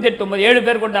 அது 28/9 7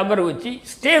 பேர் கொண்டு அமர்வு வச்சு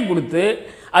ஸ்டே கொடுத்து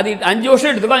அது 5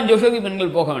 வருஷம் எடுத்துக்கோ, 5 வருஷத்துக்கு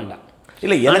பெண்கள் போக வேண்டாம்.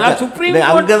 இல்லை, சுப்ரீம்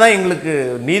கோர்ட் தான் எங்களுக்கு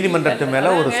நீதிமன்றத்து மேல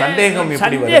ஒரு சந்தேகம்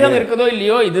இருக்குதோ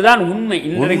இல்லையோ, இதுதான் உண்மை.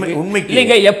 உண்மை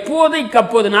இல்லைங்க, எப்போதைக்கு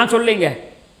அப்போது நான் சொல்லிங்க.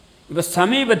 இப்போ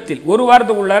சமீபத்தில் ஒரு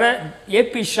வாரத்துக்குள்ளார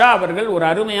ஏபி ஷா அவர்கள் ஒரு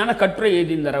அருமையான கட்டுரை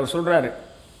எழுதியிருந்தார். அவர் சொல்றாரு,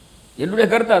 என்னுடைய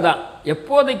கருத்து அதான்,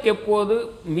 எப்போதைக்கு எப்போது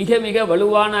மிக மிக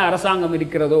வலுவான அரசாங்கம்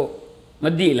இருக்கிறதோ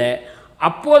மத்தியில்,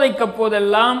 அப்போதைக்கு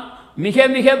அப்போதெல்லாம் மிக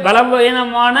மிக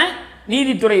பலவீனமான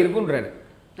நீதித்துறை இருக்குன்றாரு.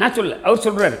 நான் சொல்ல, அவர்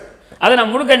சொல்றாரு, அதை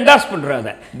நான் முழுக்க என்டாஸ் பண்றேன்.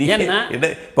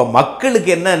 இப்ப மக்களுக்கு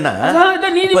என்னன்னா,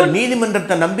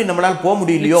 நீதிமன்றத்தை நம்பி நம்மளால போக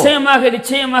முடியலையோ.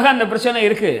 நிச்சயமாக அந்த பிரச்சனை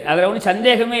இருக்கு, அதுல ஒன்றும்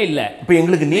சந்தேகமே இல்லை. இப்ப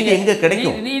எங்களுக்கு நீதி எங்க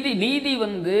கிடைக்கும்? நீதி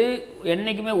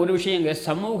என்னைக்குமே ஒரு விஷயங்க,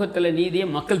 சமூகத்துல நீதியை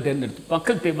மக்கள்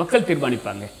தேர்ந்தெடுத்து மக்கள்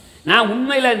தீர்மானிப்பாங்க. நான்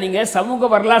உண்மையில நீங்க சமூக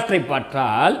வரலாற்றை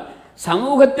பார்த்தால்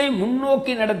சமூகத்தை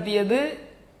முன்னோக்கி நடத்தியது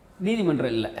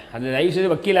நீதிமன்றம் இல்லை. அது தயவு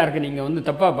செய்து வக்கீலா இருக்க நீங்க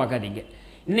தப்பா பார்க்காதீங்க.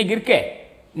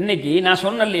 இன்னைக்கு நான்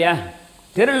சொன்னேன் இல்லையா,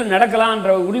 தெருவில்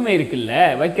நடக்கலான்ற உரிமை இருக்குல்ல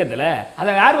வைக்கத்தில், அதை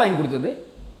யார் வாங்கி கொடுத்தது?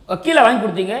 வக்கீலை வாங்கி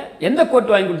கொடுத்தீங்க. எந்த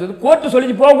கோர்ட்டு வாங்கி கொடுத்தது? கோர்ட்டு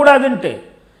சொல்லிச்சு போகக்கூடாதுன்ட்டு,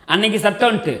 அன்னைக்கு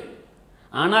சட்டம்ன்ட்டு.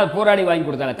 ஆனால் போராடி வாங்கி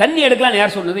கொடுத்தாங்க. தண்ணி எடுக்கலாம்னு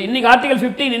யார் சொன்னது? இன்னைக்கு ஆர்டிகல்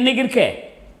 15 இன்னைக்கு இருக்கே,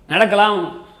 நடக்கலாம்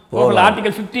போகலாம்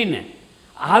ஆர்டிகல் 15.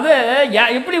 அதை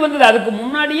எப்படி வந்தது? அதுக்கு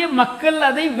முன்னாடியே மக்கள்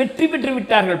அதை வெற்றி பெற்று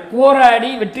விட்டார்கள், போராடி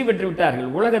வெற்றி பெற்று விட்டார்கள்.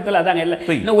 உலகத்தில் அதாங்க எல்லாம்.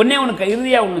 இன்னும் ஒன்று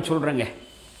இறுதியாக ஒன்று சொல்கிறேங்க.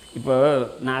 இப்போ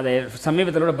நான் அதை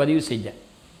சமீபத்திலோட பதிவு செஞ்சேன்.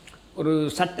 ஒரு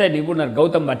சட்ட நிபுணர்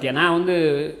கௌதம் பாட்டியா, நான்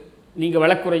நீங்கள்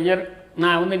வழக்குரைஞர்,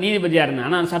 நான் நீதிபதியாக இருந்தேன்,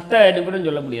 ஆனால் சட்ட நிபுணர்னு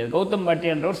சொல்ல முடியாது. கௌதம்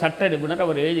பாட்டியான்ற ஒரு சட்ட நிபுணர்,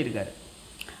 அவர் எழுதியிருக்காரு.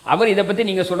 அவர் இதை பற்றி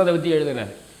நீங்கள் சொல்கிறத பற்றி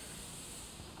எழுதுகிறார்.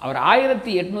 அவர்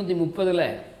 1830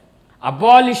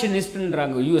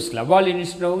 அபாலிஷனிஸ்ட்ன்றாங்க யூஎஸில்.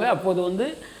 அபாலிஷனிஸ்ட்றவங்க அப்போது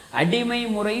அடிமை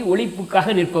முறை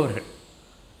ஒழிப்புக்காக நிற்பவர்கள்.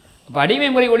 அப்போ அடிமை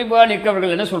முறை ஒழிப்பாக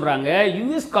நிற்கிறவர்கள் என்ன சொல்கிறாங்க,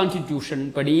 யுஎஸ் கான்ஸ்டிடியூஷன்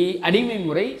படி அடிமை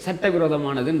முறை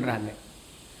சட்டவிரோதமானதுன்றாங்க.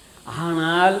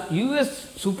 ஆனால் யுஎஸ்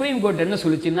சுப்ரீம் கோர்ட் என்ன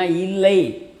சொல்லிச்சுன்னா, இல்லை,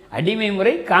 அடிமை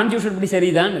முறை கான்ஸ்டிடியூஷன் படி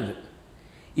சரிதான். இது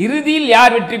இறுதியில்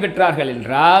யார் வெற்றி பெற்றார்கள்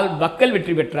என்றால் மக்கள்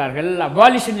வெற்றி பெற்றார்கள்,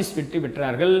 அபாலிஷனிஸ்ட் வெற்றி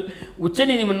பெற்றார்கள்.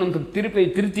 உச்சநீதிமன்றம் திருப்பை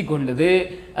திருத்தி கொண்டது,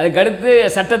 அதுக்கடுத்து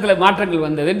சட்டத்தில் மாற்றங்கள்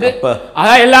வந்தது.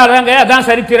 அதான் எல்லாரும் அதான்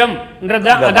சரித்திரம்,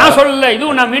 அதான் சொல்லல.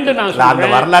 இதுவும் நான் மீண்டும் அந்த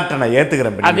வரலாற்றை நான்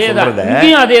ஏத்துக்கிறேன்.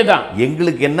 அதேதான்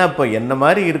எங்களுக்கு என்ன, இப்ப என்ன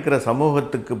மாதிரி இருக்கிற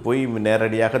சமூகத்துக்கு போய்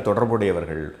நேரடியாக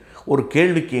தொடர்புடையவர்கள் ஒரு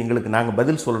கேள்விக்கு எங்களுக்கு நாங்கள்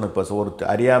பதில் சொல்லணும். இப்போ ஒரு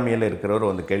அறியாமையில் இருக்கிறவர்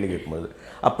வந்து கேள்வி கேட்கும்போது,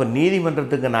 அப்போ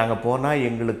நீதிமன்றத்துக்கு நாங்கள் போனால்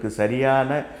எங்களுக்கு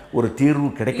சரியான ஒரு தீர்வு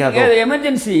கிடைக்காது.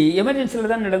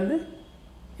 எமர்ஜென்சியில் தான் நடந்து,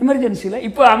 எமர்ஜென்சியில்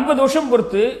இப்போ 50 வருஷம்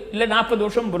பொறுத்து இல்லை 40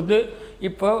 வருஷம் பொறுத்து.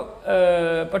 இப்போ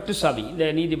பட்டுசாமி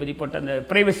இந்த நீதிபதி போட்ட அந்த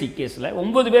பிரைவசி கேஸில்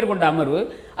 9 பேர் கொண்ட அமர்வு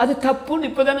அது தப்புன்னு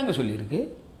இப்போ தானே சொல்லியிருக்கு.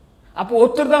 அப்போ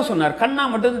ஒருத்தர் தான் சொன்னார், கண்ணா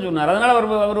மட்டும்தான் சொன்னார். அதனால்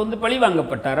அவர் வந்து பழி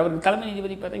வாங்கப்பட்டார். அவருக்கு தலைமை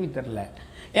நீதிபதி பதவி தரல.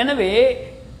 எனவே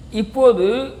இப்போது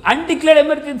அன்டிக்ளேர்ட்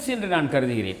எமர்ஜென்சி என்று நான்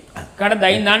கருதுகிறேன். கடந்த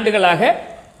 5 ஆண்டுகளாக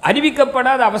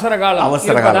அறிவிக்கப்படாத அவசர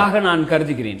காலம் நான்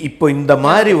கருதுகிறேன். இப்போ இந்த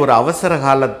மாதிரி ஒரு அவசர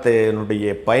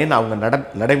காலத்தினுடைய பயன் அவங்க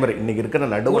நடைமுறை இன்னைக்கு இருக்கிற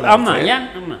நடுவர்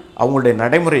அவங்களுடைய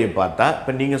நடைமுறையை பார்த்தா,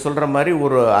 இப்போ நீங்க சொல்ற மாதிரி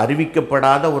ஒரு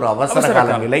அறிவிக்கப்படாத ஒரு அவசர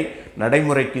கால நிலை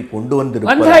நடைமுறைக்கு கொண்டு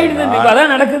வந்திருப்பது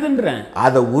நடக்குதுன்றேன்.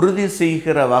 அதை உறுதி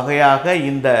செய்கிற வகையாக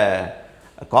இந்த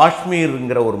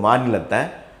காஷ்மீருங்கிற ஒரு மாநிலத்தை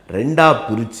 2ஆ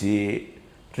பிரித்து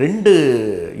 2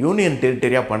 யூனியன்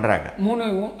டெரிட்டரியாக பண்ணுறாங்க.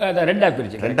 2ஆ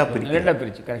பிரிச்சு.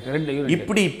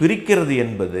 இப்படி பிரிக்கிறது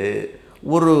என்பது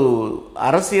ஒரு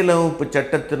அரசியலமைப்பு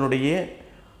சட்டத்தினுடைய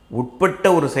உட்பட்ட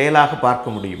ஒரு செயலாக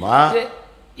பார்க்க முடியுமா?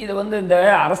 இது வந்து இந்த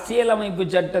அரசியலமைப்பு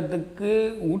சட்டத்துக்கு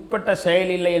உட்பட்ட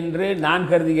செயல் இல்லை என்று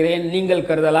நான் கருதுகிறேன். நீங்கள்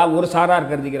கருதலாம், ஒரு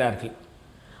சாரார் கருதுகிறார்கள்.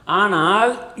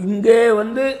 ஆனால் இங்கே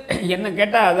வந்து என்ன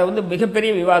கேட்டால் அதை வந்து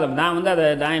மிகப்பெரிய விவாதம். நான் வந்து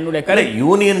நான் என்னுடைய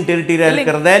யூனியன் டெரிட்டரியா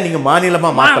இருக்கிறத நீங்க மாநிலமா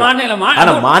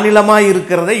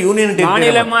இருக்கிறத யூனியன்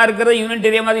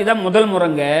டெரிட்டரியா இதான் முதல்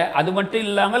முறைங்க. அது மட்டும்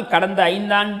இல்லாமல் கடந்த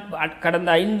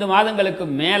 5 மாதங்களுக்கு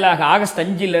மேலாக ஆகஸ்ட்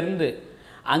 5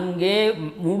 அங்கே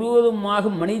முழுவதுமாக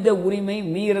மனித உரிமை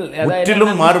மீறல்,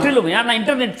 ஏன்னா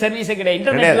இன்டர்நெட் சர்வீஸே கிடையாது.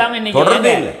 இன்டர்நெட் இல்லாமல்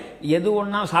இன்னைக்கு எது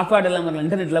ஒன்றா சாப்பாடு இல்லாமல்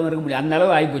இன்டர்நெட் இல்லாமல் இருக்க முடியாது. அந்த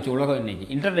அளவு ஆகிப்போச்சு உலகம். இன்னைக்கு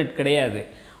இன்டர்நெட் கிடையாது,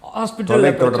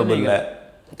 ஹாஸ்பிட்டலில்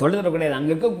தொடர்பு கிடையாது.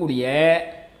 அங்கே இருக்கக்கூடிய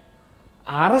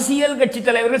அரசியல் கட்சி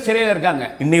தலைவர்கள் சிறையில் இருக்காங்க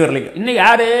இன்னைக்கு.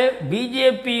 யாரு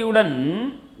பிஜேபியுடன்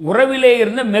உறவிலே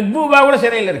இருந்த மெஹ்பூபா கூட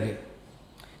சிறையில் இருக்கு.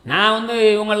 நான் வந்து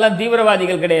இவங்கெல்லாம்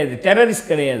தீவிரவாதிகள் கிடையாது,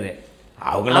 டெரரிஸ்ட் கிடையாது,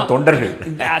 அவங்களாம் தொண்டர்கள்,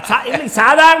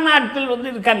 சாதாரண ஆட்கள் வந்து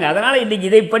இருக்காங்க. அதனால் இன்றைக்கி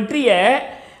இதை பற்றிய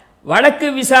வழக்கு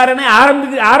விசாரணை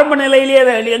ஆரம்ப நிலையிலேயே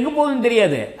எங்கே போகுதுன்னு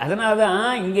தெரியாது. அதனால தான்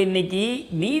இங்கே இன்னைக்கு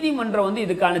நீதிமன்றம் வந்து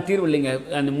இதுக்கான தீர்வு இல்லைங்க.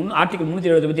 அந்த ஆர்டிகல்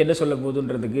 370 பற்றி என்ன சொல்ல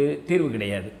போகுதுன்றதுக்கு தீர்வு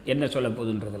கிடையாது, என்ன சொல்ல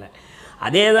போகுதுன்றதில்.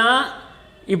 அதே தான்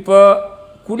இப்போ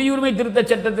குடியுரிமை திருத்த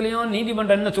சட்டத்திலையும்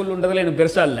நீதிமன்றம் என்ன சொல்லுன்றதில் எனக்கு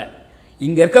பெருசாக இல்லை.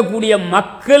 இங்கே இருக்கக்கூடிய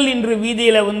மக்கள் இன்று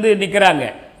வீதியில் வந்து நிற்கிறாங்க,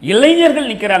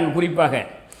 இளைஞர்கள் நிற்கிறாங்க. குறிப்பாக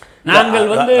நாங்கள்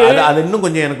வந்து அது இன்னும்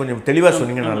கொஞ்சம் எனக்கு கொஞ்சம் தெளிவாக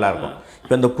சொன்னீங்கன்னா நல்லாயிருக்கும்.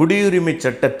 இப்போ இந்த குடியுரிமை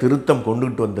சட்ட திருத்தம்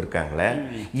கொண்டுகிட்டு வந்திருக்காங்களே,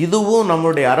 இதுவும்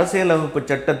நம்மளுடைய அரசியலமைப்பு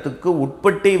சட்டத்துக்கு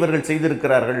உட்பட்டு இவர்கள்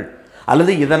செய்திருக்கிறார்கள்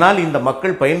அல்லது இதனால் இந்த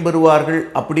மக்கள் பயன்பெறுவார்கள்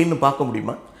அப்படின்னு பார்க்க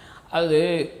முடியுமா? அது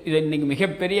இது இன்றைக்கி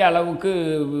மிகப்பெரிய அளவுக்கு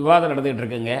விவாதம் நடந்துகிட்டு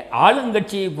இருக்குங்க.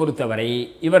 ஆளுங்கட்சியை பொறுத்தவரை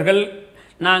இவர்கள்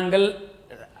நாங்கள்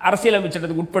அரசியலமைப்பு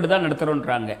சட்டத்துக்கு உட்பட்டு தான்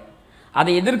நடத்துகிறோன்றாங்க.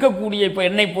 அதை எதிர்க்கக்கூடிய இப்போ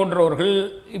என்னை போன்றவர்கள்,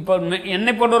 இப்போ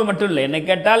என்னை போன்றவர் மட்டும் இல்லை, என்னை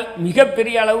கேட்டால்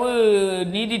மிகப்பெரிய அளவு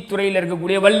நீதித்துறையில்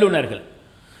இருக்கக்கூடிய வல்லுநர்கள்,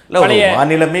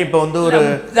 மாநிலமே இப்போ வந்து ஒரு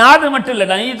நாடு மட்டும் இல்லை,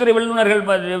 நீதித்துறை வல்லுநர்கள்,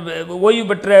 ஓய்வு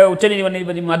பெற்ற உச்சநீதிமன்ற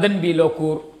நீதிபதி மதன் பி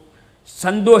லோகூர்,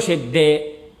 சந்தோஷ் ஹெக்டே,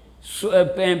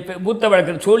 மூத்த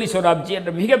வழக்கறிஞர் சோலி சொராப்ஜி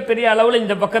என்ற மிகப்பெரிய அளவில்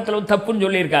இந்த பக்கத்தில் வந்து தப்புன்னு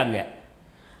சொல்லியிருக்காங்க.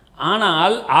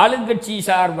 ஆனால் ஆளுங்கட்சி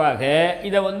சார்பாக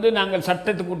இதை வந்து நாங்கள்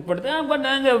சட்டத்துக்கு உட்படுத்த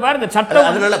பாருங்க, சட்டம்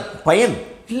அதனால பயன்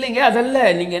இல்லைங்க. அதல்ல,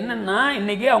 நீங்கள் என்னென்னா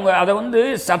இன்றைக்கி அவங்க அதை வந்து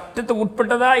சட்டத்துக்கு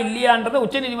உட்பட்டதா இல்லையான்றதை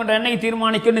உச்சநீதிமன்றம் என்னைக்கு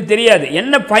தீர்மானிக்கும்னு தெரியாது.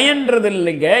 என்ன பயன்றது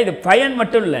இல்லைங்க, இது பயன்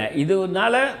மட்டும் இல்லை,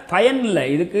 இதனால பயன் இல்லை,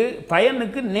 இதுக்கு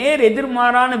பயனுக்கு நேர்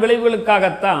எதிர்மாறான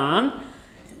விளைவுகளுக்காகத்தான்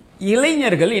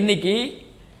இளைஞர்கள் இன்னைக்கு,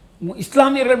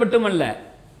 இஸ்லாமியர்கள் மட்டுமல்ல,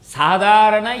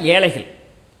 சாதாரண ஏழைகள்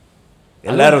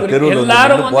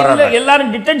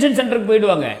எல்லாரும் டிடென்ஷன் சென்டருக்கு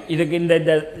போயிடுவாங்க. இதுக்கு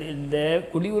இந்த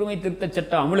குடியுரிமை திருத்த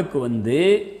சட்டம் அமலுக்கு வந்து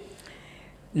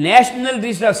நேஷனல்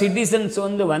ரிஜிஸ்டர் ஆஃப் சிட்டிசன்ஸ்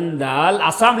வந்து வந்தால்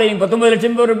அஸ்ஸாமில் 19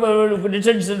 லட்சம் பேர்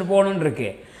டிடென்ஷன் சென்டர் போகணுன்னு இருக்கு.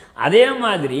 அதே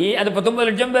மாதிரி அது 19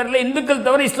 லட்சம் பேரில் இந்துக்கள்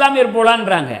தவிர இஸ்லாமியர்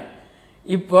போகலான்றாங்க.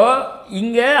 இப்போ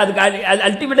இங்க அதுக்கு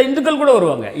அல்டிமேட்டா இந்துக்கள் கூட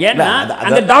வருவாங்க. ஏன்னா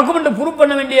அந்த டாக்குமெண்ட் ப்ரூவ்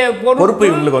பண்ண வேண்டிய பொறுப்பு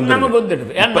இவங்களுக்கு நமக்கு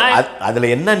வந்துடுது. ஏன்னா அதுல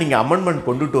என்ன நீங்க அமெண்ட்மெண்ட்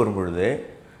கொண்டுட்டு வரும்பொழுது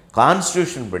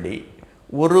கான்ஸ்டியூஷன் படி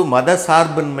ஒரு மத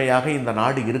சார்பின்மையாக இந்த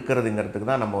நாடு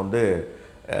இருக்கிறதுங்கிறதுக்கு தான் நம்ம வந்து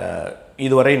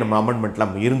இதுவரை நம்ம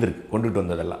அமெண்ட்மெண்ட்லாம் இருந்திருக்கு கொண்டுட்டு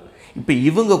வந்ததெல்லாம். இப்போ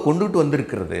இவங்க கொண்டுட்டு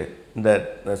வந்திருக்கிறது இந்த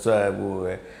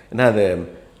என்ன அது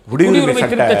குடியுரிமை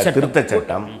திருத்த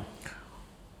சட்டம்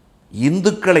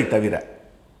இந்துக்களை தவிர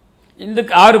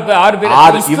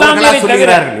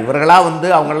இவர்களா வந்து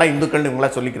அவங்கெல்லாம் இந்துக்கள் இவங்களா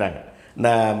சொல்லிக்கிறாங்க. இந்த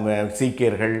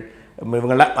சீக்கியர்கள்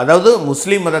இவங்கெல்லாம், அதாவது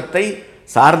முஸ்லீம் மதத்தை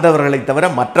சார்ந்தவர்களை தவிர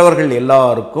மற்றவர்கள்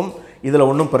எல்லாருக்கும் இதில்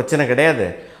ஒன்றும் பிரச்சனை கிடையாது.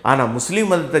 ஆனால்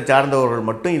முஸ்லீம் மதத்தை சார்ந்தவர்கள்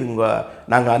மட்டும் இவங்க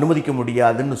நாங்கள் அனுமதிக்க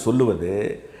முடியாதுன்னு சொல்லுவது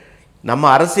நம்ம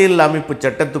அரசியல் அமைப்பு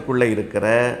சட்டத்துக்குள்ளே இருக்கிற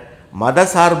மத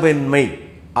சார்பின்மை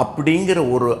அப்படிங்கிற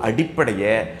ஒரு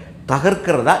அடிப்படையை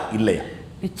தகர்க்கிறதா இல்லையா?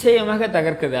 நிச்சயமாக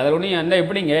தகர்க்குது. அதில் ஒன்றும் அந்த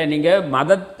எப்படிங்க, நீங்கள்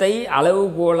மதத்தை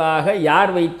அளவுகோலாக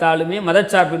யார் வைத்தாலுமே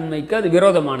மதச்சார்பின்மைக்கு அது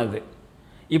விரோதமானது.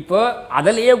 இப்போ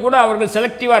அதிலேயே கூட அவர்கள்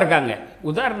செலக்டிவாக இருக்காங்க.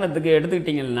 உதாரணத்துக்கு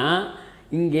எடுத்துக்கிட்டிங்கன்னா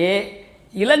இங்கே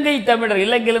இலங்கை தமிழர்,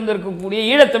 இலங்கையிலேருந்து இருக்கக்கூடிய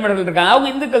ஈழத்தமிழர்கள் இருக்காங்க. அவங்க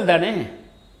இந்துக்கள் தானே.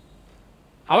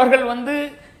 அவர்கள் வந்து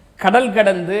கடல்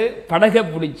கடந்து படகை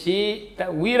பிடிச்சி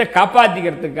உயிரை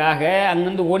காப்பாற்றிக்கிறதுக்காக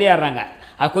அங்கேருந்து ஓடியாடுறாங்க.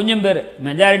 அது கொஞ்சம் பேர்,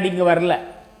 மெஜாரிட்டி இங்கே வரல.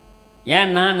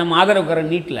 ஏன்னா நம்ம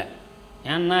ஆதரவுக்காரன் நீட்டில்.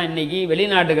 ஏன்னா இன்றைக்கி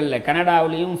வெளிநாடுகளில்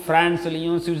கனடாவிலையும்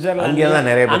ஃப்ரான்ஸ்லேயும் சுவிட்சர்லாந்து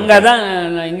அங்கே தான்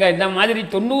இங்கே இந்த மாதிரி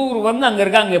 90 வந்து அங்கே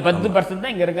இருக்காங்க, 10%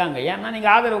 தான் இங்கே இருக்காங்க. ஏன்னா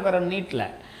நீங்கள் ஆதரவுக்காரன் நீட்டில்.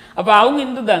 அப்போ அவங்க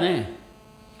இந்து தானே.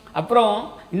 அப்புறம்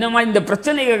இந்த மாதிரி இந்த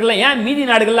பிரச்சனைகள்லாம் ஏன் மீதி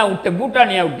நாடுகள்லாம்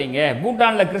பூட்டான் ஏன் விட்டீங்க?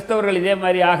 பூட்டானில் கிறிஸ்தவர்கள் இதே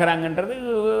மாதிரி ஆகிறாங்கன்றது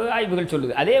ஆய்வுகள்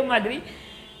சொல்லுது. அதே மாதிரி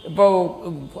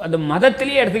இப்போது அந்த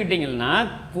மதத்திலேயே எடுத்துக்கிட்டிங்கன்னா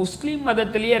முஸ்லீம்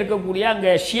மதத்திலேயே இருக்கக்கூடிய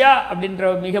அங்கே ஷியா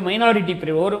அப்படின்ற மிக மைனாரிட்டி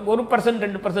பிரிவு 1%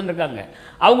 2% இருக்காங்க.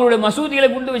 அவங்களுடைய மசூதிகளை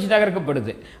குண்டு வச்சு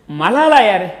தகர்க்கப்படுது. மலாலா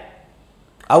யார்?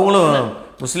 அவங்களும்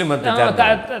முஸ்லீம்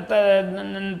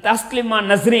தஸ்லிமா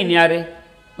நஸ்ரீன் யார்?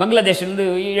 பங்களாதேஷ்லேருந்து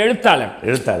எழுத்தாளர்.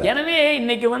 எனவே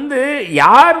இன்னைக்கு வந்து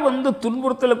யார் வந்து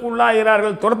துன்புறுத்தலுக்கு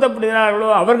உள்ளாகிறார்கள், துரத்தப்படுகிறார்களோ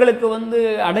அவர்களுக்கு வந்து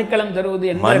அடைக்கலம்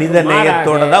தருவது மனித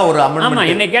நேயத்தோட தான் ஒரு ஆமா.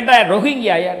 என்னை கேட்டால்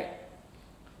ரொஹிங்கியா யார்?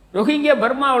 ரொஹிங்கியா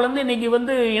பர்மாவிலேருந்து இன்னைக்கு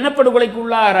வந்து இனப்படுகொலைக்கு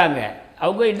உள்ளாகிறாங்க.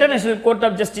 அவங்க இன்டர்நேஷனல் கோர்ட்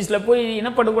ஆஃப் ஜஸ்டிஸில் போய்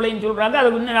இனப்படுகொலைன்னு சொல்கிறாங்க.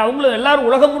 அது வந்து அவங்களும் எல்லாரும்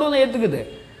உலகம் முழுவதும் ஏற்றுக்குது.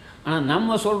 ஆனால்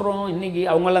நம்ம சொல்கிறோம் இன்னைக்கு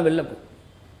அவங்கெல்லாம் வெளில போ,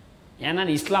 ஏன்னா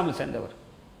இஸ்லாமை சேர்ந்தவர்.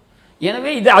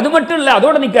 எனவே இது அது மட்டும் இல்லை,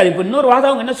 அதோடு நிற்காது. இப்போ இன்னொரு வாதம்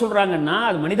அவங்க என்ன சொல்கிறாங்கன்னா,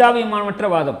 அது மனிதாபிமானமற்ற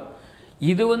வாதம்.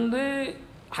 இது வந்து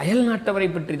அயல் நாட்டவரை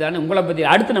பற்றி தானே, உங்களை பற்றி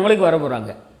அடுத்து நம்மளுக்கு வர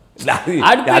போகிறாங்க.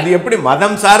 அது எப்படி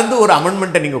மதம் சார்ந்து ஒரு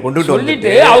அமெண்ட்மெண்ட்டை நீங்க கொண்டுட்டு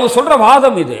சொல்லிட்டு அவங்க சொல்ற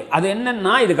வாதம் இது. அது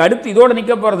என்னன்னா இதுக்கு அடுத்து இதோட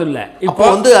நிக்க போறது இல்ல. இப்போ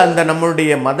வந்து அந்த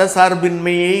நம்மளுடைய மத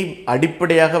சார்பின்மையை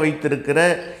அடிப்படையாக வைத்திருக்கிற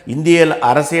இந்திய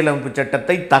அரசியலமைப்பு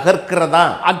சட்டத்தை தகர்க்கிறதா?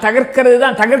 அது தகர்க்கிறது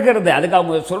தான், தகர்க்கிறது. அதுக்கு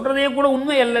அவங்க சொல்றதே கூட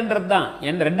உண்மை இல்லைன்றது தான்.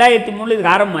 ஏன்னா 2003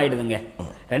 இதுக்கு ஆரம்பம் ஆயிடுதுங்க.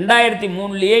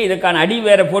 2003 இதுக்கான அடி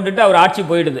வேற போட்டுட்டு அவர் ஆட்சி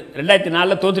போயிடுது.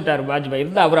 2004 தோத்துட்டார் வாஜ்பாய்.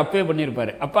 இருந்து அவர் அப்பவே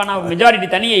பண்ணியிருப்பாரு. அப்போ நான் மெஜாரிட்டி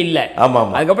தனியே இல்லை.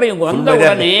 அதுக்கப்புறம் இவங்க வந்த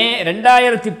உடனே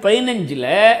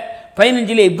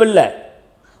 2015 இப்போ இல்லை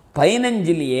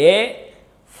 15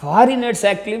 ஃபாரினர்ஸ்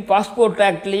ஆக்ட்லையும் பாஸ்போர்ட்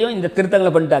ஆக்ட்லையும் இந்த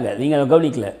திருத்தங்களை பண்ணிட்டாங்க. நீங்கள்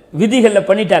கவனிக்கல, விதிகளில்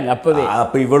பண்ணிட்டாங்க அப்பவே.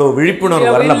 அப்போ இவ்வளோ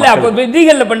விழிப்புணர்வு வரல. இல்லை, அப்போ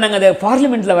விதிகளில் பண்ணாங்க, அதை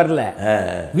பார்லிமெண்ட்டில் வரல,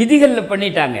 விதிகளில்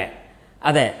பண்ணிட்டாங்க.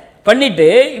 அதை பண்ணிட்டு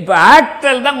இப்போ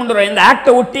ஆக்டில் தான் கொண்டு வரோம். இந்த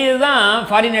ஆக்டை ஒட்டியது தான்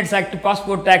ஃபாரினர்ஸ் ஆக்ட்,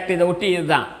 பாஸ்போர்ட் ஆக்ட், இதை ஒட்டியது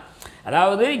தான்.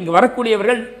 அதாவது இங்கே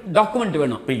வரக்கூடியவர்கள் டாக்குமெண்ட்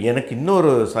வேணும். இப்போ எனக்கு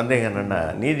இன்னொரு சந்தேகம் என்னென்னா,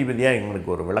 நீதிபதியாக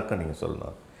எங்களுக்கு ஒரு விளக்கம் நீங்கள்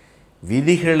சொல்லணும்.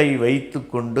 விதிகளை வைத்து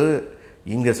கொண்டு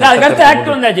இங்கே அதுக்கடுத்து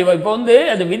ஆக்ட் வந்தாச்சு. இப்போ வந்து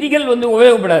அந்த விதிகள் வந்து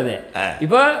உபயோகப்படாது.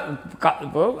 இப்போ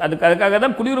அதுக்காக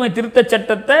தான் குடியுரிமை திருத்த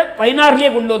சட்டத்தை 16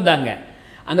 கொண்டு வந்தாங்க.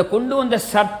 அந்த கொண்டு வந்த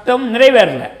சட்டம்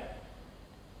நிறைவேறல.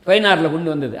 16 கொண்டு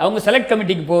வந்தது. அவங்க செலக்ட்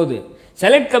கமிட்டிக்கு போகுது.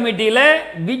 செலக்ட் கமிட்டியில்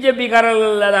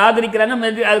பிஜேபிக்காரர்கள் அதை ஆதரிக்கிறாங்க.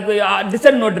 அதுக்கு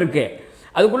டிசன்ட் நோட் இருக்குது.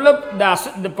 அதுக்குள்ளே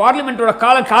இந்த பார்லிமெண்ட்டோட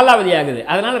காலாவதி ஆகுது.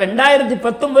 அதனால்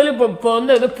 2019 இப்போ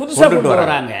வந்து அது புதுசாக கொண்டு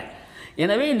வராங்க.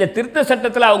 எனவே இந்த திருத்த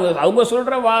சட்டத்தில் அவங்க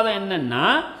சொல்கிற வாதம் என்னென்னா,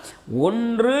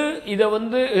 ஒன்று இதை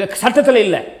வந்து சட்டத்தில்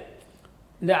இல்லை,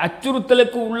 இந்த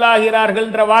அச்சுறுத்தலுக்கு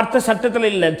உள்ளாகிறார்கள்ன்ற வார்த்தை சட்டத்தில்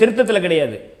இல்லை, திருத்தத்தில்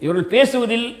கிடையாது. இவர்கள்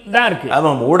பேசுவதில் தான் இருக்கு.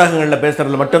 ஆமாம், ஊடகங்களில்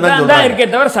பேசுறதுல மட்டும்தான் தான் இருக்கே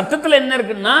தவிர சட்டத்தில் என்ன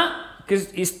இருக்குன்னா,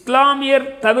 இஸ்லாமியர்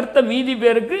தவிர்த்த மீதி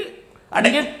பேருக்கு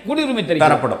குடியுரிமை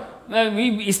தரப்படும்.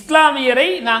 இஸ்லாமியரை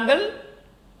நாங்கள்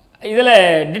இதில்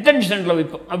டிடென்ஷனில்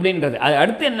வைப்போம் அப்படின்றது. அது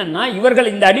அடுத்து என்னன்னா,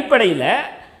 இவர்கள் இந்த அடிப்படையில்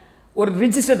ஒரு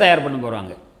ரிஜிஸ்டர் தயார் பண்ண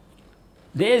போகிறாங்க.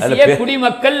 தேசிய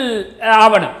குடிமக்கள்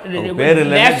ஆவணம்,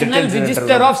 national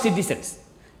register of citizens,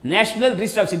 national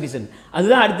register of citizen.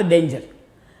 அதுதான் அடுத்த டேஞ்சர்.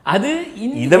 அது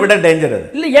இதை விட டேஞ்சர் அது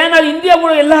இல்லை. ஏன்னா இந்தியா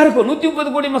முழு எல்லாருக்கும்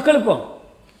 130 கோடி மக்களுக்கும்.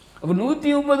 அப்போ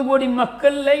 130 கோடி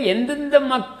மக்களில் எந்தெந்த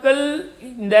மக்கள்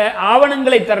இந்த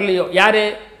ஆவணங்களை தரலையோ, யார்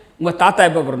உங்கள் தாத்தா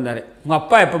எப்போ பிறந்தார், உங்கள்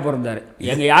அப்பா எப்போ பிறந்தார்,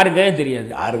 எங்கள் யாருக்கே தெரியாது,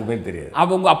 யாருக்குமே தெரியாது.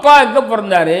 அப்போ உங்கள் அப்பா எப்போ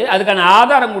பிறந்தார் அதுக்கான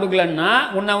ஆதாரம் கொடுக்கலன்னா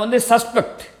உன்னை வந்து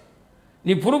சஸ்பெக்ட்,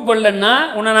 நீ ப்ரூவ் பண்ணலன்னா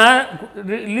உன்னை நான்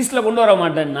லிஸ்ட்டில் கொண்டு வர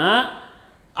மாட்டேன்னா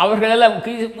அவர்களெல்லாம்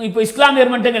இப்போ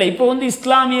இஸ்லாமியர் மட்டும் கிடையாது, இப்போ வந்து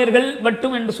இஸ்லாமியர்கள்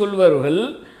மட்டும் என்று சொல்பவர்கள்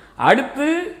அடுத்து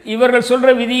இவர்கள் சொல்கிற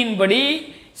விதியின்படி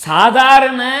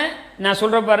சாதாரண நான்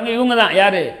சொல்ற பாருங்க இவங்க தான்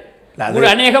யாரு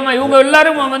அநேகமா இவங்க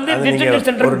எல்லாரும் வந்து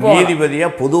ஒரு நீதிபதியா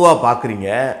பொதுவா பாக்குறீங்க.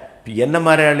 என்ன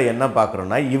மாதிரி என்ன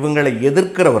பார்க்குறோன்னா இவங்களை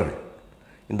எதிர்க்கிறவர்கள்,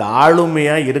 இந்த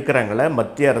ஆளுமையா இருக்கிறவங்கள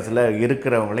மத்திய அரசுல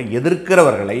இருக்கிறவங்களை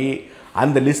எதிர்க்கிறவர்களை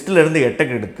அந்த லிஸ்ட்ல இருந்து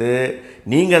எட்டக்கெடுத்து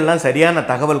நீங்கள்லாம் சரியான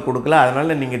தகவல் கொடுக்கல,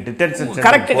 அதனால நீங்க டிடென்ஷன்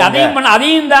கரெக்ட்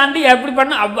அதையும் தாண்டி எப்படி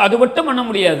பண்ண அது மட்டும் பண்ண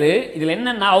முடியாது. இதுல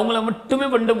என்னன்னா அவங்கள மட்டுமே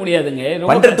பண்ண முடியாதுங்க,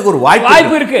 பண்றதுக்கு ஒரு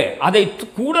வாய்ப்பு இருக்கு. அதை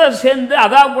கூட சேர்ந்து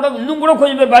அதான் கூட இன்னும் கூட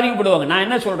கொஞ்சம் பேர் பாதிக்கப்படுவாங்க. நான்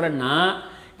என்ன சொல்றேன்னா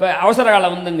இப்ப அவசர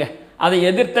காலம் வந்துங்க, அதை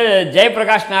எதிர்த்த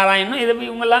ஜெயபிரகாஷ் நாராயணனும் இதை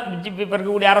இவங்கெல்லாம் இப்போ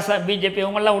இருக்கக்கூடிய பிஜேபி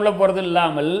இவங்கெல்லாம் உள்ளே போகிறது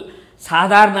இல்லாமல்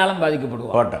சாதாரணாலும்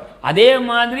பாதிக்கப்படுவாங்க. அதே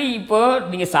மாதிரி இப்போ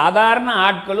நீங்கள் சாதாரண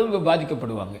ஆட்களும் இப்போ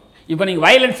பாதிக்கப்படுவாங்க. இப்போ நீங்கள்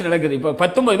வயலன்ஸ் நடக்குது, இப்போ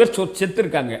 19 பேர் செத்து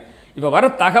இருக்காங்க. இப்போ வர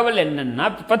தகவல் என்னென்னா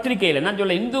பத்திரிகையில் நான்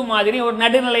சொல்ல இந்து மாதிரி ஒரு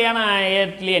நடுநிலையான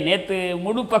ஏட்லேயே நேற்று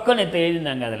முழு பக்கம் நேற்று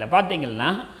எழுதியிருந்தாங்க. அதில் பார்த்தீங்கன்னா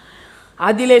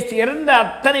அதில் இறந்த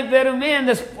அத்தனை பேருமே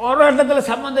அந்த போராட்டத்தில்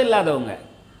சம்மந்தம் இல்லாதவங்க.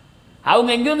 அவங்க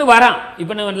எங்கேருந்து வரான்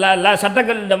இப்போ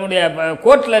சட்டங்கள் நம்முடைய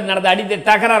கோர்ட்டில் நடந்த அடித்த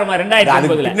தகராறு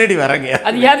 2009 வராங்க.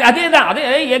 அது அதே தான்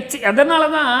அதனால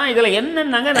தான் இதில்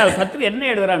என்னன்னாங்க நான் பத்திரிகை என்ன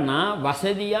எழுதுறான்னா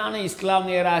வசதியான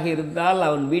இஸ்லாமியராக இருந்தால்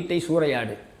அவன் வீட்டை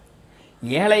சூறையாடு,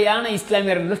 ஏழையான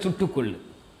இஸ்லாமியர் இருந்தால் சுட்டுக்கொள்ளு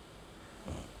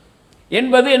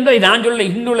என்பது நான் சொல்ல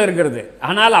ஹிந்துவில் இருக்கிறது.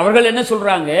 ஆனால் அவர்கள் என்ன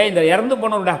சொல்கிறாங்க, இந்த இறந்து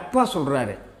போனவருடைய அப்பா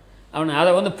சொல்கிறாரு, அவனை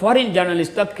அதை வந்து ஃபாரின்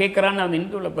ஜேர்னலிஸ்டாக கேட்குறான்னு அவன்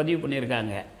ஹிந்துவில் பதிவு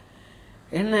பண்ணியிருக்காங்க.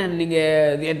 என்ன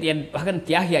நீங்கள் என் மகன்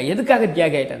தியாகியா, எதுக்காக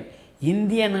தியாகி ஆகிட்டான்,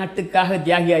 இந்திய நாட்டுக்காக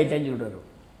தியாகி ஆகிட்டான்னு சொல்கிறார்.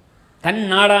 தன்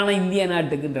நாடான இந்திய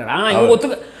நாட்டுக்குன்றார். ஆனால் இவங்க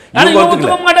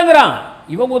ஒத்துக்க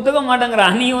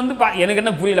மாட்டேங்கிறான், நீ வந்து எனக்கு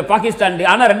என்ன புரியல பாகிஸ்தான்.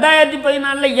 ஆனால்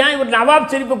 2014 ஏன் இவர்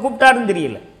நவாப் ஷெரீஃபை கூப்பிட்டாருன்னு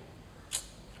தெரியல.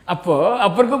 அப்போ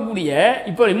இருக்கக்கூடிய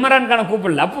இப்போ இம்ரான் கானை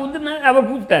கூப்பிடல, அப்போ வந்து அவர்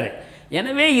கூப்பிட்டாரு.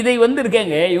 எனவே இதை வந்து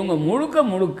இருக்கேங்க இவங்க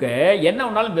முழுக்க என்ன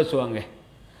ஒன்றாலும் பேசுவாங்க.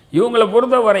 இவங்களை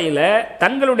பொறுத்த வரையில்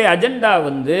தங்களுடைய அஜெண்டா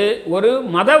வந்து ஒரு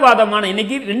மதவாதமான,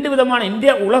 இன்றைக்கி 2 விதமான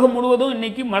இந்தியா உலகம் முழுவதும்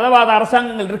இன்றைக்கி மதவாத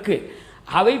அரசாங்கங்கள் இருக்குது.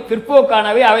 அவை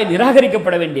பிற்போக்கானவை, அவை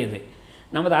நிராகரிக்கப்பட வேண்டியது.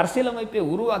 நமது அரசியலமைப்பை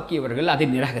உருவாக்கியவர்கள் அதை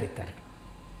நிராகரித்தார்கள்.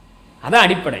 அதான்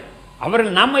அடிப்படை.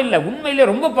 அவர்கள் நாம இல்லை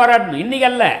உண்மையிலே ரொம்ப பாராட்டணும். இன்றைக்கி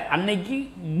அல்ல, அன்னைக்கு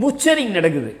புச்சரிங்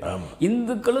நடக்குது,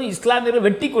 இந்துக்களும் இஸ்லாமியர்களும்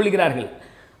வெட்டி கொள்கிறார்கள்.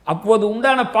 அப்போது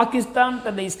உண்டான பாகிஸ்தான்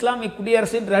தன்னை இஸ்லாமிய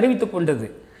குடியரசு என்று அறிவித்துக் கொண்டது.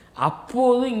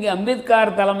 அப்போது இங்கே அம்பேத்கர்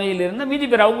தலைமையில் இருந்த மீதி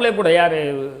பேர் அவங்களே கூட யார்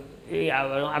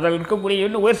அதில் இருக்கக்கூடிய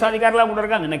உயர் சாதிக்காரர்களாக கூட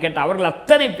இருக்காங்க. என்ன கேட்டால் அவர்கள்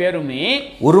அத்தனை பேருமே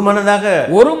ஒரு மனதாக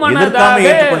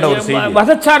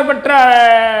மதச்சார்பற்ற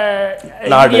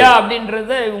இந்தியா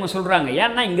அப்படின்றத இவங்க சொல்றாங்க.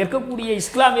 ஏன்னா இங்க இருக்கக்கூடிய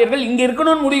இஸ்லாமியர்கள் இங்க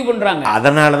இருக்கணும்னு முடிவு பண்றாங்க.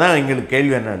 அதனால தான் எங்களுக்கு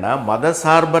கேள்வி என்னன்னா,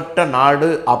 மதசார்பற்ற நாடு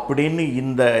அப்படின்னு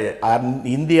இந்த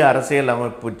இந்திய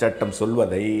அரசியலமைப்பு சட்டம்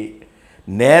சொல்வதை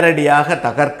நேரடியாக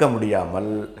தகர்க்க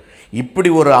முடியாமல் இப்படி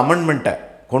ஒரு அமெண்ட்மெண்ட்டை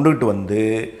கொண்டுகிட்டு வந்து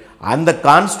அந்த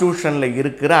கான்ஸ்டியூஷனில்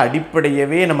இருக்கிற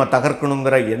அடிப்படையவே நம்ம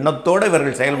தகர்க்கணுங்கிற எண்ணத்தோடு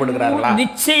இவர்கள் செயல்படுகிறார்களா?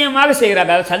 நிச்சயமாக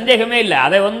செய்கிறாங்க, அது சந்தேகமே இல்லை.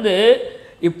 அதை வந்து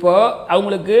இப்போ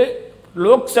அவங்களுக்கு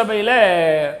லோக்சபையில்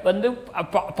வந்து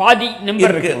பாதி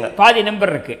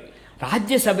நம்பர் இருக்கு,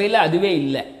 ராஜ்யசபையில் அதுவே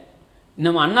இல்லை.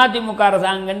 நம்ம அதிமுக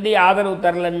அரசாங்கம் ஆதரவு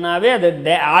தரலன்னாவே அது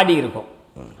ஆடி இருக்கும்.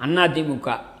 அதிமுக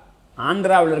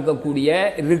ஆந்திராவில் இருக்கக்கூடிய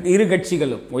இரு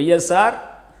கட்சிகளும் ஒய்எஸ்ஆர்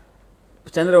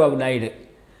சந்திரபாபு நாயுடு,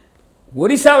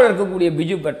 ஒரிசாவில் இருக்கக்கூடிய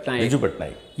பிஜு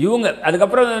பட்நாயக் இவங்க,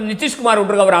 அதுக்கப்புறம் நிதிஷ்குமார்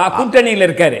விட்டுருக்க அவர் கூட்டணியில்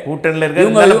இருக்காரு,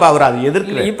 அவர் அதை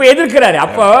எதிர்க்கிறார், இப்போ எதிர்க்கிறாரு.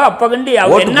 அப்போ கண்டி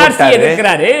அவர் என்ஆர்சி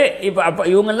எதிர்க்கிறாரு. இப்போ அப்போ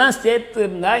இவங்கெல்லாம் சேர்த்து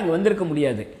இருந்தால் இங்கே வந்திருக்க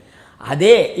முடியாது.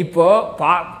 அதே இப்போ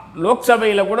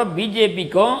லோக்சபையில் கூட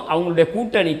பிஜேபிக்கும் அவங்களுடைய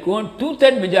கூட்டணிக்கும்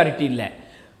 2/3 மெஜாரிட்டி இல்லை,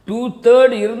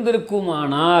 2/3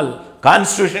 இருந்திருக்குமானால்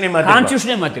கான்ஸ்டியூஷனே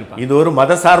மாற்றிருப்பாங்க. இது ஒரு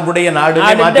மதசார்புடைய நாடு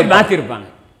மாற்றிருப்பாங்க.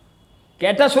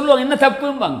 கேட்டால் சொல்லுவாங்க என்ன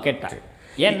தப்பும்பாங்க கேட்டால்.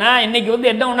 ஏன்னா இன்னைக்கு வந்து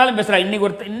என்ன ஒன்றாலும் பேசுகிறாங்க.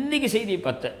 இன்னைக்கு செய்தியை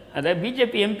பார்த்தேன், அதை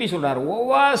பிஜேபி எம்பி சொல்கிறார்,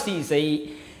 ஓவாசிஸை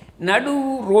நடு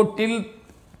ரோட்டில்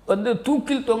வந்து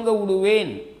தூக்கில் தொங்க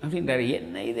விடுவேன் அப்படின்றாரு.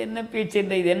 என்ன இது, என்ன பேச்சு,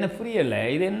 இது என்ன புரியலை,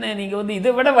 இது என்ன நீங்கள் வந்து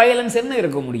இதை விட வயலன்ஸ் என்ன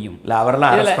இருக்க முடியும்? இல்லை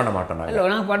அவரெல்லாம் அரெஸ்ட் பண்ண மாட்டோம். இல்லை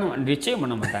நாங்கள் பண்ணுவோம், நிச்சயம்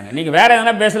பண்ண மாட்டாங்க. நீங்கள் வேறு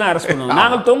எதனா பேசலாம், அரெஸ்ட் பண்ணுவோம்.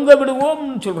 நாங்கள் தொங்க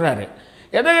விடுவோம்னு சொல்கிறாரு.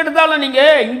 எதை எடுத்தாலும்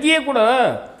நீங்கள் இங்கேயே கூட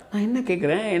நான் என்ன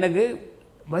கேட்குறேன், எனக்கு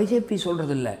பிஜேபி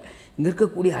சொல்கிறது இல்லை, இங்கே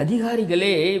இருக்கக்கூடிய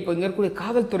அதிகாரிகளே. இப்போ இங்கே இருக்கக்கூடிய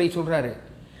காவல்துறை சொல்கிறாரு,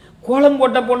 கோலம்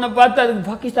போட்ட பொண்ணை பார்த்து அதுக்கு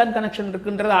பாகிஸ்தான் கனெக்ஷன்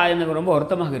இருக்குன்றது எனக்கு ரொம்ப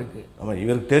வருத்தமாக இருக்குது. ஆமாம்,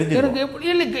 இவருக்கு தெரிஞ்சு எனக்கு எப்படி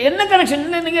இல்லை, என்ன கனெக்ஷன்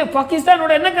இல்லை, நீங்கள்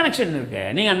பாகிஸ்தானோட என்ன கனெக்ஷன் இருக்கு?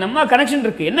 நீங்கள் அந்த அம்மா கனெக்ஷன்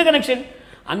இருக்குது, என்ன கனெக்ஷன்?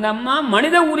 அந்த அம்மா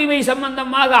மனித உரிமை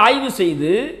சம்பந்தமாக ஆய்வு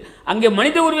செய்து அங்கே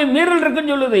மனித உரிமை மீறல்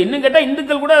இருக்குன்னு சொல்லுது. இன்னும் கேட்டால்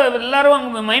இந்துக்கள் கூட எல்லாரும்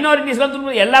அங்கே மைனாரிட்டிஸ்லாம்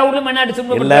துன்ப, எல்லா ஊர்லேயும் மைனாரிட்டி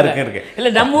துன்பப்படுறாங்க,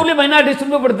 இல்லை நம்ம ஊர்லேயும் மைனாரிட்டிஸ்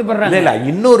துன்பப்படுத்தப்படுறாங்க. இல்லை,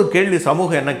 இன்னொரு கேள்வி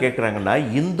சமூகம் என்ன கேட்குறாங்கன்னா,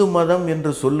 இந்து மதம்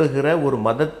என்று சொல்லுகிற ஒரு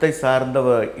மதத்தை சார்ந்த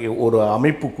ஒரு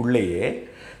அமைப்புக்குள்ளேயே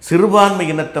சிறுபான்மை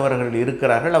இனத்தவர்கள்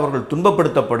இருக்கிறார்கள், அவர்கள்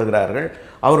துன்பப்படுத்தப்படுகிறார்கள்,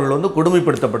 அவர்கள்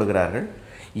கொடுமைப்படுத்தப்படுகிறார்கள்.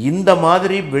 இந்த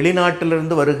மாதிரி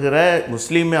வெளிநாட்டிலிருந்து வருகிற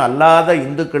முஸ்லீமே அல்லாத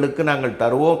இந்துக்களுக்கு நாங்கள்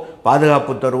தருவோம்,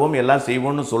 பாதுகாப்பு தருவோம், எல்லாம்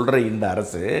செய்வோம்னு சொல்கிற இந்த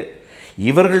அரசு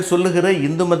இவர்கள் சொல்லுகிற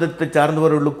இந்து மதத்தை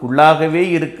சார்ந்தவர்களுக்குள்ளாகவே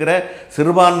இருக்கிற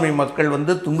சிறுபான்மை மக்கள்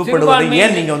துன்பப்படுவதை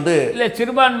ஏன் நீங்கள் இல்லை,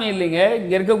 சிறுபான்மை இல்லைங்க,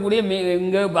 இங்கே இருக்கக்கூடிய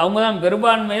இங்கே அவங்க தான்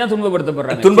பெரும்பான்மை தான்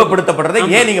துன்பப்படுத்தப்படுறாங்க. துன்பப்படுத்தப்படுறதை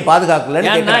ஏன் நீங்கள் பாதுகாக்கல?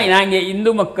 நாங்கள்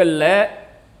இந்து மக்களில்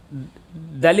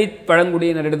தலித்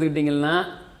பழங்குடியினர் எடுத்துக்கிட்டிங்கன்னா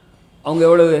அவங்க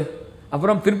எவ்வளவு,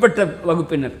 அப்புறம் பிற்பட்ட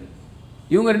வகுப்பினர்,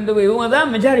 இவங்க தான்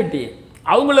மெஜாரிட்டி.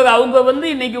 அவங்க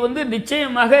இன்றைக்கி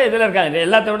நிச்சயமாக இதில் இருக்காங்க.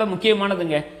 எல்லாத்த விட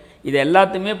முக்கியமானதுங்க, இது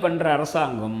எல்லாத்தையுமே பண்ணுற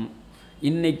அரசாங்கம்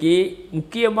இன்றைக்கி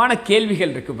முக்கியமான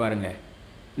கேள்விகள் இருக்குது பாருங்கள்.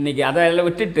 இன்றைக்கி அதை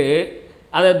விட்டுட்டு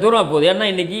அதை தூரம் போகுது. ஏன்னா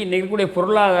இன்றைக்கி இருக்கக்கூடிய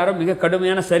பொருளாதாரம் மிக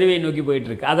கடுமையான சரிவை நோக்கி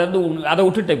போயிட்டுருக்கு. அதை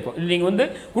விட்டுட்டு இப்போ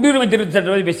நீங்கள் குடியுரிமை திருத்த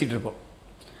சட்டம் பற்றி பேசிகிட்டு இருக்கோம்,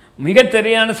 மிக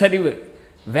சரியான சரிவு.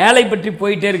 வேலை பற்றி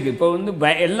போயிட்டே இருக்கு. இப்போ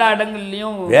எல்லா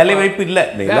இடங்கள்லையும் வேலை வாய்ப்பு இல்லை,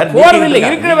 போகிறது இல்லை,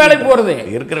 இருக்கிற வேலை போகிறது,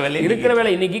 இருக்கிற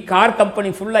வேலை. இன்னைக்கு கார் கம்பெனி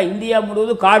ஃபுல்லாக இந்தியா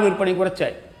முழுவதும் கார் விற்பனை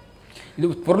குறைச்சாய். இது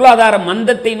பொருளாதார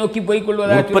மந்தத்தை நோக்கி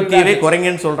போய்கொள்வதாக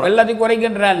குறைங்கன்னு சொல்கிறோம், எல்லாத்தையும்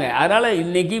குறைங்கன்றாங்க. அதனால்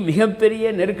இன்னைக்கு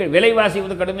மிகப்பெரிய நெருக்கடி, விலைவாசி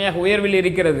கடுமையாக உயர்வில்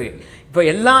இருக்கிறது. இப்போ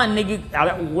எல்லாம் இன்னைக்கு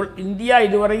இந்தியா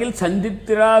இதுவரையில்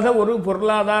சந்தித்திராத ஒரு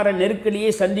பொருளாதார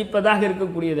நெருக்கடியை சந்திப்பதாக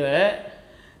இருக்கக்கூடியதை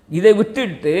இதை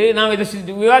விட்டுட்டு நாம் இதை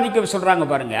விவாதிக்க சொல்கிறாங்க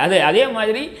பாருங்கள். அதே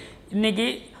மாதிரி இன்றைக்கி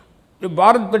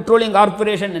பாரத் பெட்ரோலியம்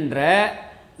கார்பரேஷன் என்ற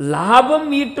லாபம்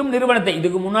ஈட்டும் நிறுவனத்தை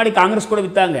இதுக்கு முன்னாடி காங்கிரஸ் கூட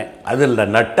விற்றாங்க, அது இல்லை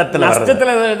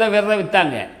நஷ்டத்தில்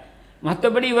விற்றாங்க.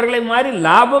 மற்றபடி இவர்களை மாதிரி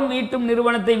லாபம் ஈட்டும்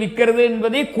நிறுவனத்தை விற்கிறது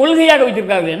என்பதை கொள்கையாக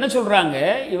வைத்திருக்காங்க. என்ன சொல்கிறாங்க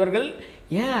இவர்கள்,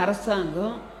 ஏன்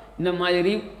அரசாங்கம் இந்த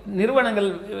மாதிரி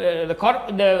நிறுவனங்கள்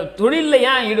இந்த தொழிலில்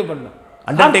ஏன் ஈடுபடணும்,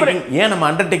 ஏன் நம்ம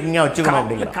அண்டர்டேக்கிங்காக வச்சுக்கணும்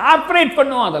அப்படிங்கிற கார்பரேட்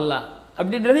பண்ணுவோம் அதெல்லாம்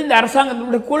அப்படின்றது இந்த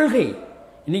அரசாங்கத்தினுடைய கொள்கை.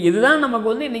 இன்னைக்கு இதுதான்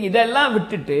நமக்கு இன்னைக்கு இதெல்லாம்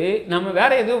விட்டுட்டு நம்ம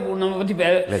வேற ஏதோ நம்ம பற்றி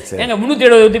எங்க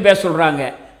 370 பற்றி பேச சொல்றாங்க,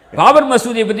 பாபர்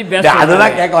மசூதியை பற்றி பேச,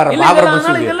 அதுதான் கேட்க வரேன். பாபர்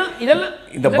மசூதி இதெல்லாம்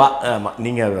இந்த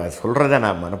நீங்கள் சொல்கிறத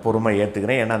நான் மனப்பூர்வமாக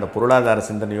ஏற்றுக்கிறேன். ஏன்னா அந்த பொருளாதார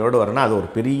சிந்தனையோடு வரணும், அது ஒரு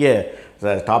பெரிய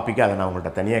டாப்பிக்காக அதை நான்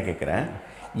உங்கள்கிட்ட தனியாக கேட்குறேன்.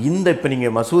 இப்போ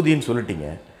நீங்கள் மசூதின்னு சொல்லிட்டீங்க,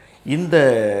 இந்த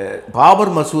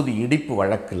பாபர் மசூதி இடிப்பு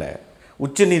வழக்கில்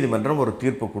உச்சநீதிமன்றம் ஒரு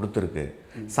தீர்ப்பு கொடுத்துருக்கு.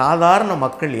 சாதாரண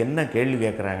மக்கள் என்ன கேள்வி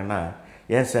கேட்குறாங்கன்னா,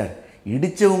 ஏன் சார்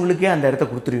இடித்தவங்களுக்கே அந்த இடத்த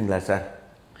கொடுத்துருவீங்களா சார்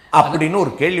அப்படின்னு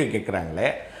ஒரு கேள்வி கேட்குறாங்களே.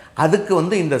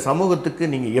 அதுக்கு இந்த சமூகத்துக்கு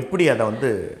நீங்கள் எப்படி அதை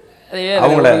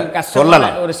அவங்கள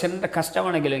சொல்லலாம்? ஒரு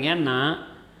கஷ்டமான கேள்வி. ஏன்னா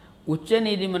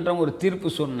உச்சநீதிமன்றம் ஒரு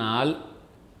தீர்ப்பு சொன்னால்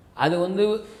அது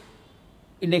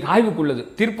இன்றைக்கு ஆய்வுக்குள்ளது,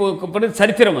 தீர்ப்புக்கு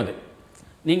சரித்திரம், அது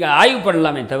நீங்கள் ஆய்வு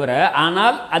பண்ணலாமே தவிர.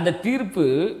 ஆனால் அந்த தீர்ப்பு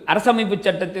அரசமைப்பு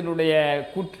சட்டத்தினுடைய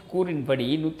கூறின்படி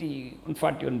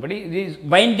 141 படி இது இஸ்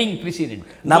பைண்டிங் ப்ரிசிடென்ட்.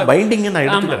 நான் பைண்டிங்கை நான்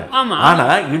எடுத்துக்கிறேன்.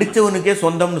 ஆனால் இடித்தவனுக்கே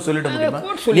சொந்தம்னு சொல்லிட முடியுமா?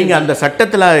 நீங்கள் அந்த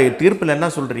சட்டத்தில் தீர்ப்பில் என்ன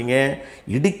சொல்கிறீங்க,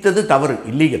 இடித்தது தவறு,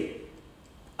 இல்லீகல்,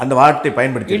 அந்த வார்த்தை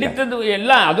பயன்படுத்தி இடித்தது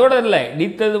எல்லாம் அதோட இல்லை,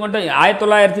 இடித்தது மட்டும்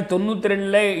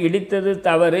 1992 இடித்தது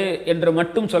தவறு என்று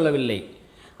மட்டும் சொல்லவில்லை.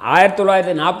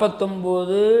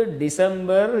 1949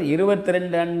 டிசம்பர்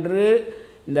 22 அன்று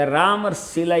இந்த ராமர்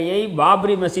சிலையை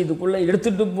பாபரி மசீதுக்குள்ளே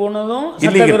எடுத்துட்டு போனதும்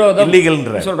சட்டவிரோதம்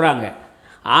சொல்கிறாங்க.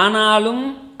 ஆனாலும்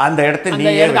அந்த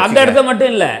இடத்த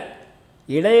மட்டும் இல்லை,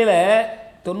 இடையில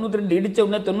 92 இடித்த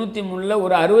உடனே 93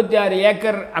 ஒரு 66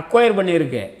 ஏக்கர் அக்வயர்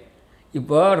பண்ணியிருக்கு.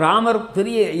 இப்போ ராமர்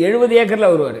பெரிய 70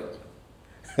 ஏக்கரில் வருவார்.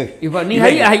 இப்போ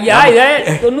நீங்கள் ஐயா இதை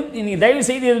 90 நீங்கள் தயவு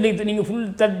செய்து நீங்கள் ஃபுல்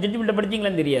ஜட்ஜ்மெண்ட்டை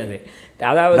படிச்சிங்களான்னு தெரியாது.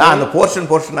 அதாவது அந்த போர்ஷன்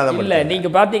இல்லை,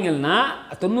 நீங்கள் பார்த்தீங்கன்னா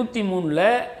 93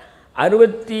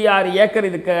 66 ஏக்கர்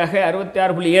இதுக்காக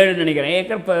 66.7 நினைக்கிறேன்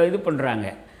ஏக்கர் இது பண்ணுறாங்க.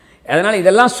 அதனால்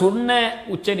இதெல்லாம் சொன்ன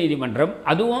உச்சநீதிமன்றம்,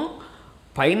 அதுவும்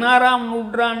 16ஆம்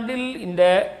நூற்றாண்டில் இந்த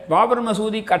பாபர்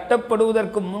மசூதி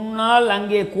கட்டப்படுவதற்கு முன்னால்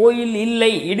அங்கே கோயில்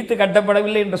இல்லை, இடித்து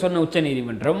கட்டப்படவில்லை என்று சொன்ன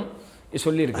உச்சநீதிமன்றம்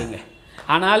சொல்லியிருக்குங்க.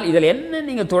 ஆனால் இதில் என்ன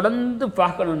நீங்கள் தொடர்ந்து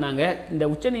பார்க்கணுன்னாங்க, இந்த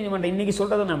உச்சநீதிமன்றம் இன்றைக்கி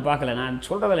சொல்கிறத நான் பார்க்கல. நான்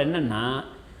சொல்கிறதில் என்னென்னா,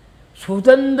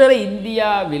 சுதந்திர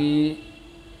இந்தியாவில்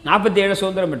 47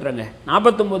 சுதந்திரம் பெற்றாங்க,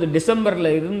 49 டிசம்பரில்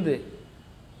இருந்து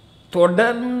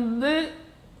தொடர்ந்து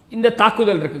இந்த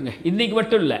தாக்குதல் இருக்குங்க. இன்றைக்கி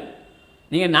மட்டும் இல்லை,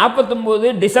 நீங்கள் 49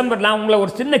 டிசம்பர், நான் உங்களை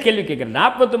ஒரு சின்ன கேள்வி கேட்குறேன்.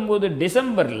 49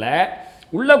 டிசம்பரில்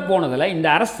உள்ளே போனதில் இந்த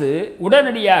அரசு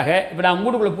உடனடியாக இப்போ நான்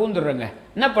உங்களுக்குள்ளே பூந்துடுறேங்க,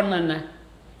 என்ன பண்ண என்ன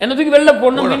என்னத்துக்கு வெளில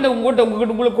போடணும், மீண்டும்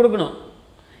உங்களுக்கு கொடுக்கணும்,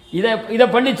 இதை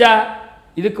பண்ணிச்சா?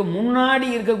 இதுக்கு முன்னாடி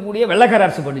இருக்கக்கூடிய வெள்ளைக்கார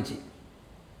அரசு பண்ணிச்சு.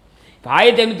 இப்போ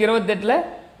 1528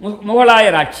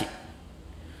 முகலாயர் ஆட்சி,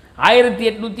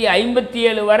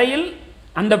 1857 வரையில்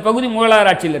அந்த பகுதி முகலாயர்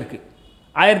ஆட்சியில் இருக்குது.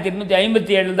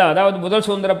 1857 தான், அதாவது முதல்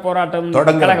சுதந்திர போராட்டம்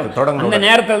அந்த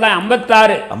நேரத்தில் தான்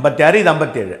 56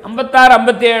 இது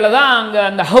 57 தான் அங்கே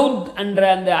அந்த ஹவுத் என்ற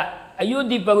அந்த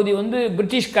அயோத்தி பகுதி வந்து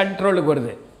பிரிட்டிஷ் கண்ட்ரோலுக்கு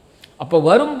வருது. அப்போ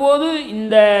வரும்போது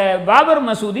இந்த பாபர்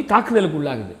மசூதி தாக்குதலுக்கு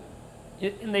உள்ளாகுது.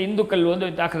 இந்த இந்துக்கள் வந்து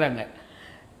தாக்குறாங்க.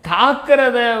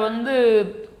 தாக்குறத வந்து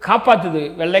காப்பாற்றுது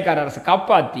வெள்ளைக்கார அரசு,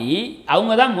 காப்பாற்றி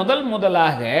அவங்க தான்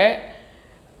முதலாக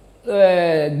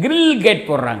கிரில் கேட்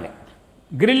போடுறாங்க.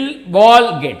 கிரில் வால்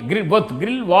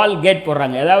கேட்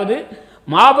போடுறாங்க. அதாவது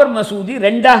பாபர் மசூதி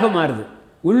ரெண்டாக மாறுது,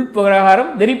 உள்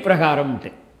பிரகாரம் வெளிப்பிரகாரம்ட்டு.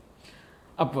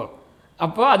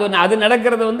 அப்போ அது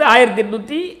நடக்கிறது வந்து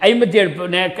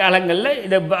 1857 காலங்களில்.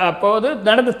 இதை அப்போது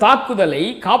நடந்த தாக்குதலை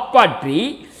காப்பாற்றி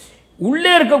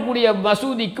உள்ளே இருக்கக்கூடிய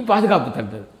மசூதிக்கு பாதுகாப்பு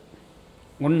தந்தது.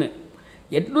 1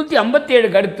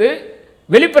 857 அடுத்து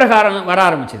வெளிப்பிரகாரம் வர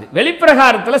ஆரம்பிச்சது.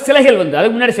 வெளிப்பிரகாரத்தில் சிலைகள் வந்து,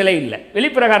 அதுக்கு முன்னாடி சிலை இல்லை,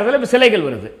 வெளிப்பிரகாரத்தில் இப்போ சிலைகள்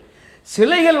வருது.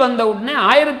 சிலைகள் வந்த உடனே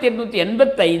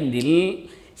 1885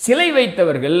 சிலை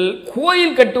வைத்தவர்கள்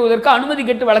கோயில் கட்டுவதற்கு அனுமதி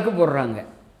கேட்டு வழக்கு போடுறாங்க.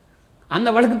 அந்த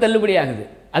வழக்கு தள்ளுபடி ஆகுது.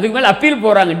 அதுக்கு மேலே அப்பீல்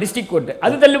போகிறாங்க டிஸ்ட்ரிக்ட் கோர்ட்டு,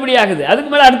 அது தள்ளுபடி ஆகுது. அதுக்கு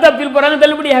மேலே அடுத்த அப்பீல் போகிறாங்க,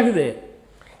 தள்ளுபடி ஆகுது.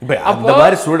 அந்த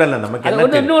மாதிரி சூழல்ல நமக்கு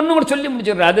இன்னொன்று கூட சொல்லி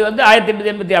முடிச்சிடுறேன். அது வந்து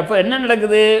 1880. அப்போ என்ன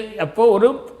நடக்குது? அப்போ ஒரு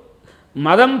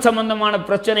மதம் சம்பந்தமான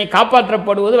பிரச்சனை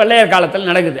காப்பாற்றப்படுவது வெள்ளையர் காலத்தில்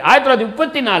நடக்குது.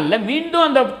 1934 மீண்டும்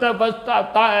அந்த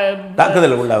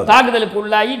தாக்குதலுக்கு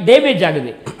உள்ளாகி டேமேஜ்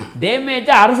ஆகுது.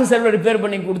 டேமேஜை அரசு செல்வ ரிப்பேர்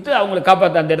பண்ணி கொடுத்து அவங்களை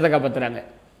காப்பாற்ற அந்த இடத்த காப்பாற்றுறாங்க.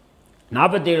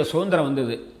 47 சுதந்திரம்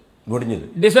வந்தது, முடிஞ்சது.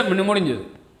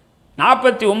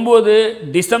 49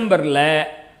 டிசம்பரில்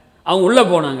அவங்க உள்ளே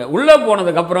போனாங்க. உள்ளே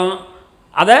போனதுக்கப்புறம்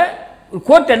அதை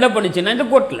கோர்ட் என்ன பண்ணிச்சுன்னா, இந்த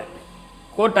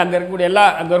கோர்ட் அங்கே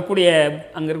இருக்கக்கூடிய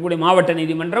மாவட்ட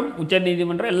நீதிமன்றம், உச்ச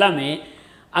நீதிமன்றம் எல்லாமே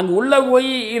அங்கே உள்ளே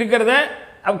போய் இருக்கிறத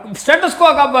ஸ்டேட்டஸ் கோ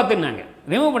காப்பாற்றுனாங்க.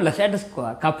 ரிமூவ் பண்ணல, ஸ்டேட்டஸ் கோ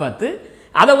காப்பாற்று.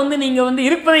 அதை வந்து நீங்கள் வந்து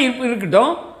இருப்பதே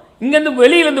இருக்கட்டும், இங்கேருந்து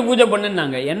வெளியிலேருந்து பூஜை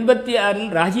பண்ணுனாங்க. 86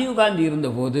 ராஜீவ்காந்தி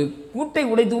இருந்தபோது பூட்டை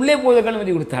உடைத்து உள்ளே போவதற்கு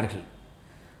அனுமதி கொடுத்தார்கள்.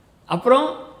 அப்புறம்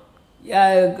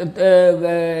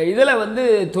இதில் வந்து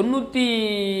 92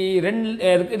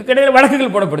 இதுக்கிடையில்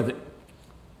வழக்குகள் போடப்படுது.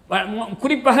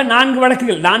 குறிப்பாக 4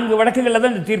 வழக்குகளில் தான்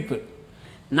இந்த தீர்ப்பு.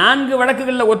 4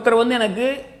 வழக்குகளில் ஒருத்தர் வந்து எனக்கு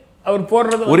அவர்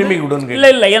போடுறது உரிமை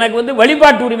இல்லை எனக்கு வந்து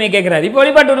வழிபாட்டு உரிமை கேட்குறாரு. இப்போ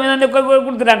வழிபாட்டு உரிமை தான்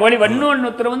கொடுத்துட்டாங்க.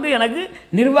 இன்னொருத்தர் வந்து எனக்கு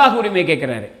நிர்வாக உரிமை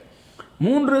கேட்குறாரு.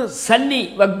 3 சன்னி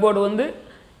வக்ஃப் போர்டு வந்து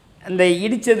அந்த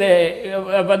இடித்ததை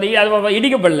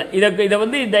இடிக்கப்படல, இதை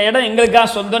வந்து இந்த இடம் எங்களுக்காக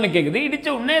சொந்தம்னு கேட்குது. இடித்த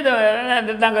உடனே இதை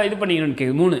நாங்கள் இது பண்ணிக்கணும்னு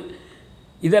கேட்குது. 3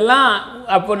 இதெல்லாம்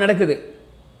அப்போ நடக்குது.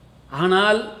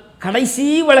 ஆனால் கடைசி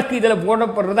வழக்கு இதில்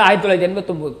போடப்படுறது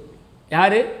 1989.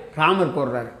 யார்? ராமர்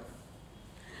போடுறாரு.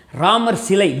 ராமர்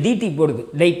சிலை டிடி போடுது,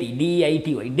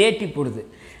 டிஐடி போடுது.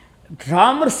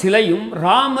 ராமர் சிலையும்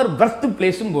ராமர் பர்த்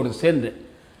பிளேஸும் போடுது சேர்ந்து.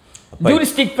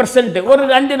 ஜூரிஸ்டிக் பர்சன்ட் ஒரு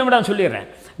 2 நிமிடம் சொல்லிடுறேன்.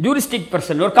 ஜூரிஸ்டிக்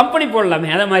பர்சன் ஒரு கம்பெனி போடலாமே,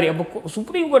 அதை மாதிரி. அப்போ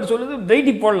சுப்ரீம் கோர்ட் சொல்லுது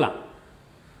டிடி போடலாம்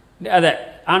அதை,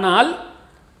 ஆனால்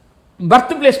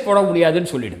பர்த் பிளேஸ் போட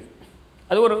முடியாதுன்னு சொல்லிடுது.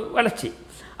 அது ஒரு வளர்ச்சி.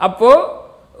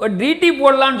 அப்போது டிடி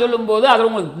போடலான்னு சொல்லும்போது அது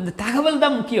உங்களுக்கு இந்த தகவல்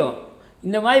தான் முக்கியம்.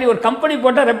 இந்த மாதிரி ஒரு கம்பெனி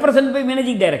போட்டால் ரெப்ரசன்ட் பை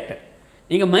மேனேஜிங் டைரக்டர்,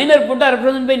 நீங்கள் மைனர் போட்டால்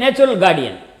ரெப்ரசன்ட் பை நேச்சுரல்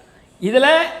கார்டியன்.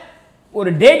 இதில் ஒரு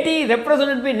டேட்டி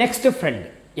ரெப்ரசன்ட் பை நெக்ஸ்ட் ஃப்ரெண்ட்.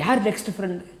 யார் நெக்ஸ்ட்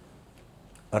ஃப்ரெண்டு?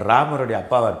 ராமருடைய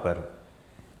அப்பாவாக இருப்பார்.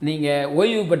 நீங்கள்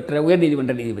ஓய்வு பெற்ற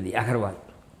உயர்நீதிமன்ற நீதிபதி அகர்வால்.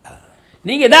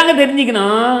 நீங்கள் இதாங்க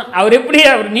தெரிஞ்சுக்கணும், அவர் எப்படி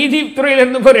அவர்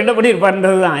நீதித்துறையிலிருந்து போய் என்ன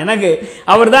பண்ணியிருப்பார்ன்றது தான். எனக்கு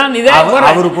அவர் தான் இதை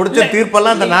அவர் கொடுத்த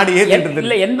தீர்ப்பெல்லாம் இந்த நாடு ஏற்றுக்கிட்டு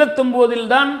இல்லை. 89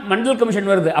 தான் மண்டல் கமிஷன்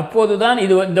வருது. அப்போது தான்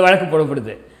இந்த வழக்கு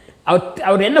போடப்படுது.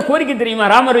 அவர் என்ன கோரிக்கை தெரியுமா?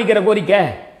 ராமர் வைக்கிற கோரிக்கை,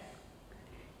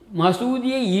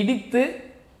 மசூதியை இடித்து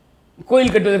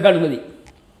கோயில் கட்டுவதற்கு அனுமதி.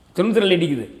 92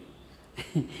 இடிக்குது.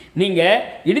 நீங்கள்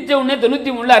இடித்த உடனே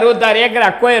 93 66 ஏக்கர்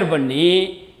அக்வயர் பண்ணி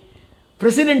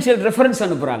பிரசிடென்ஷியல் ரெஃபரன்ஸ்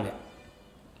அனுப்புகிறாங்க.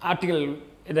 ஆர்டிகல்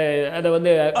அதை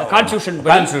வந்து கான்ஸ்டியூஷன்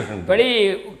படி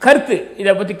கருத்து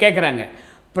இதை பற்றி கேட்குறாங்க.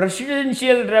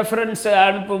 பிரசிடென்ஷியல் ரெஃபரன்ஸ்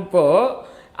அனுப்புப்போ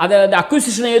அதை அந்த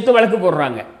அக்யூசிஷனை எடுத்து வழக்கு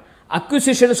போடுறாங்க.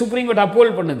 அக்யூசிஷனை சுப்ரீம் கோர்ட்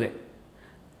அப்போல் பண்ணுது.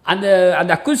 அந்த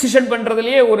அந்த அக்விசிஷன்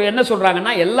பண்ணுறதுலேயே ஒரு என்ன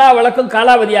சொல்கிறாங்கன்னா எல்லா வழக்கும்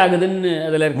காலாவதி ஆகுதுன்னு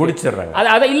அதில் முடிச்சிடுறாங்க.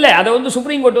 அதை இல்லை, அதை வந்து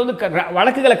சுப்ரீம் கோர்ட் வந்து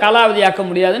வழக்குகளை காலாவதியாக்க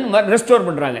முடியாதுன்னு ரெஸ்டோர்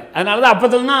பண்ணுறாங்க. அதனால தான் அப்போ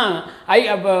தான்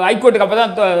ஹைகோர்ட்டுக்கு அப்போ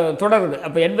தான் தொடருது.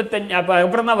 அப்போ 85 அப்போ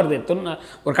அப்புறம் தான் வருது,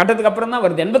 ஒரு கட்டத்துக்கு அப்புறம் தான்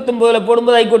வருது. 89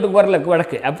 போடும்போது ஹைகோர்ட்டுக்கு வரல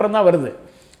வழக்கு, அப்புறம் தான் வருது.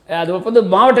 அது வந்து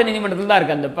மாவட்ட நீதிமன்றத்தில் தான்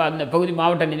இருக்குது, அந்த பகுதி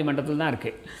மாவட்ட நீதிமன்றத்தில் தான்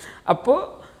இருக்குது. அப்போ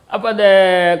அப்போ வந்து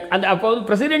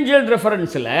பிரசிடென்ஷியல்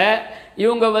ரெஃபரன்ஸில்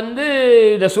இவங்க வந்து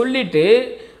இதை சொல்லிவிட்டு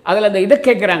அதில் அந்த இதை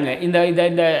கேட்குறாங்க,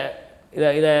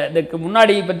 இதுக்கு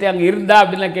முன்னாடி பற்றி அங்கே இருந்தா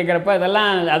அப்படின்லாம் கேட்குறப்ப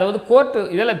இதெல்லாம் அதை வந்து கோர்ட்டு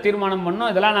இதெல்லாம் தீர்மானம்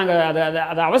பண்ணோம், இதெல்லாம் நாங்கள்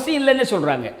அது அவசியம் இல்லைன்னே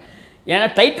சொல்கிறாங்க. ஏன்னா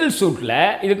டைட்டில் சூட்டில்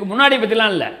இதுக்கு முன்னாடி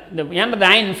பற்றிலாம் இல்லை. ஏன்னா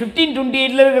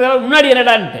 1528 இருக்கிறத முன்னாடி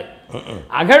என்னடான்ட்டு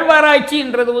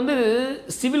அகழ்வாராய்ச்சின்றது வந்து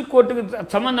சிவில் கோர்ட்டுக்கு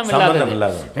சம்பந்தம் இல்லாத.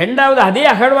 ரெண்டாவது அதே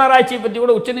அகழ்வாராய்ச்சியை பற்றி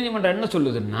கூட உச்சநீதிமன்றம் என்ன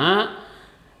சொல்லுதுன்னா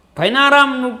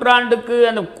 16ஆம் நூற்றாண்டுக்கு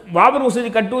அந்த பாபர் மசூதி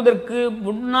கட்டுவதற்கு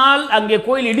முன்னால் அங்கே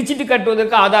கோயில் இடிச்சிட்டு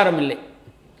கட்டுவதற்கு ஆதாரம் இல்லை.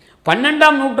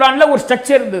 12ஆம் நூற்றாண்டில் ஒரு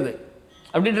ஸ்ட்ரக்சர் இருந்தது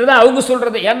அப்படின்றத அவங்க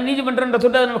சொல்கிறது. ஏன்னா நீதிமன்றன்ற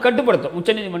தொட்டு அதை நம்ம கட்டுப்படுத்தும்,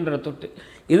 உச்சநீதிமன்ற தொட்டு.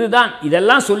 இதுதான்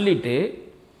இதெல்லாம் சொல்லிவிட்டு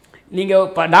நீங்கள்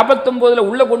 49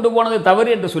 உள்ளே கொண்டு போனது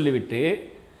தவறு என்று சொல்லிவிட்டு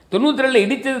 92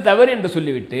 இடித்தது தவறு என்று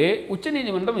சொல்லிவிட்டு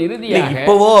உச்சநீதிமன்றம் இறுதியாக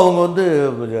இப்போவோ அவங்க வந்து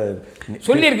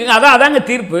சொல்லியிருக்குங்க. அதாங்க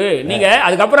தீர்ப்பு. நீங்கள்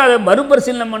அதுக்கப்புறம் அதை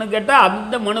மறுபரிசீலனை மனு கேட்டால்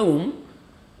அந்த மனுவும்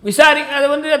அதை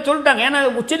வந்து சொல்லிட்டாங்க. ஏன்னா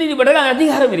உச்சநீதிமன்றம்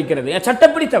அதிகாரம் இருக்கிறது,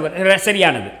 சட்டப்படி தவறு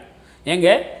சரியானது. ஏங்க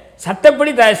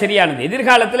சட்டப்படி சரியானது.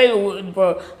 எதிர்காலத்தில் இப்போ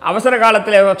அவசர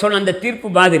காலத்தில் சொன்ன அந்த தீர்ப்பு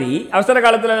மாதிரி அவசர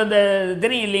காலத்தில் அந்த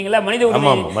தெரியும் இல்லைங்களா, மனித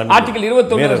உரிமை ஆர்டிகல்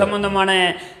 21 சம்பந்தமான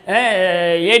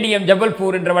ஏடிஎம்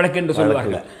ஜபல்பூர் என்ற வழக்கு என்று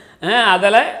சொல்லுவார்கள்.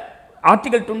 அதில்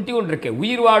ஆர்டிகல் 21 இருக்கு,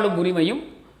 உயிர் வாழும் உரிமையும்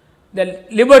இந்த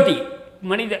லிபர்ட்டி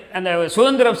மனித அந்த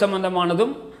சுதந்திரம்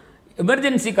சம்பந்தமானதும்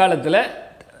எமர்ஜென்சி காலத்தில்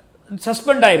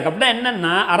சஸ்பெண்ட் ஆகிருக்கு. அப்படின்னா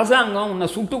என்னென்னா அரசாங்கம் உன்னை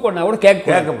சுட்டு கொண்டா கூட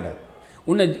கேட்க முடியாது.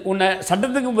 உன்னை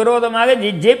சட்டத்துக்கு விரோதமாக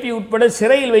ஜேபி உட்பட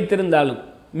சிறையில் வைத்திருந்தாலும்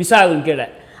மிசாவின் கீழே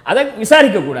அதை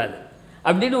விசாரிக்கக்கூடாது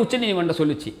அப்படின்னு உச்சநீதிமன்றம்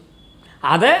சொல்லிச்சு.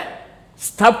 அதை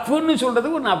தப்புன்னு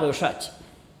சொல்கிறதுக்கு ஒரு 40 வருஷம் ஆச்சு.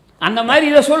 அந்த மாதிரி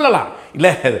இதை சொல்லலாம்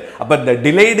இல்லை. அப்போ இந்த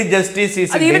டிலேடு ஜஸ்டிஸ்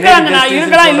இருக்கலாம்,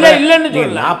 இல்லை இல்லைன்னு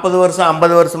சொல்லலாம். 40 வருஷம்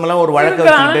 50 வருஷமெல்லாம் ஒரு வழக்கு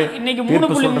இன்னைக்கு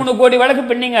 3.3 கோடி வழக்கு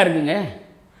பெண்டிங்காக இருக்குங்க.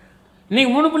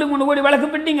 இன்னைக்கு 3.3 கோடி வழக்கு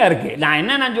பெண்டிங்காக இருக்குது.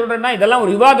 நான் சொல்கிறேன்னா இதெல்லாம்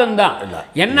ஒரு விவாதம் தான்,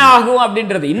 என்ன ஆகும்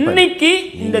அப்படின்றது. இன்னைக்கு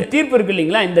இந்த தீர்ப்பு இருக்கு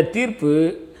இல்லைங்களா, இந்த தீர்ப்பு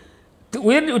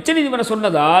உச்சநீதிமன்றம்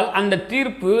சொன்னதால் அந்த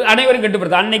தீர்ப்பு அனைவரும்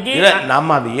கட்டுப்படுத்த அன்னைக்கு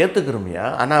நாம அதை ஏத்துக்கிறோம்யா.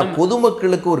 ஆனா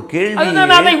பொதுமக்களுக்கு ஒரு கேள்வி,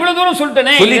 இவ்வளவு தூரம்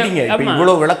சொல்லிட்டேனே, சொல்லிட்டீங்க,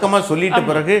 இவ்வளவு விளக்கமா சொல்லிட்ட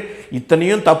பிறகு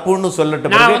இத்தனையும் தப்புன்னு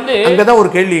சொல்லட்ட பிறகு அங்கதான்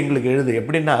ஒரு கேள்வி எங்களுக்கு எழுது.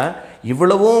 எப்படின்னா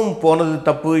இவ்வளவும் போனது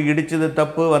தப்பு, இடிச்சது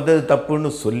தப்பு, வந்தது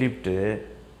தப்புன்னு சொல்லிட்டு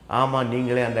ஆமா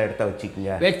நீங்களே அந்த இடத்த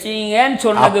வச்சுக்கீங்கன்னு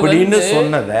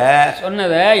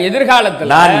சொன்னதை எதிர்காலத்தில்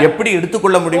நான் எப்படி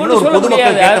எடுத்துக்கொள்ள முடியும்னு ஒரு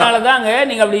பொதுமக்கள். அதனாலதாங்க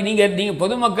நீங்க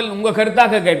பொதுமக்கள் உங்க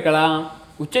கருத்தாக கேட்கலாம்.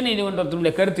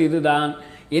 உச்சநீதிமன்றத்தினுடைய கருத்து இதுதான்.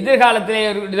 எதிர்காலத்திலே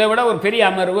இதை விட ஒரு பெரிய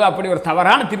அமர்வு அப்படி ஒரு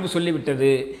தவறான தீர்ப்பு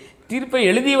சொல்லிவிட்டது. தீர்ப்பை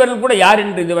எழுதியவர்கள் கூட யார்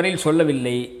என்று இதுவரையில்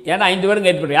சொல்லவில்லை. ஏன்னா 5 பேரும்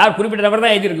கேட்பது யார் குறிப்பிட்ட நபர்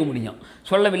தான் எழுதியிருக்க முடியும்,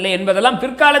 சொல்லவில்லை என்பதெல்லாம்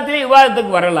பிற்காலத்திலே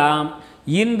விவாதத்துக்கு வரலாம்.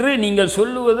 இன்று நீங்கள்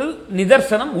சொல்லுவது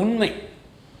நிதர்சனம்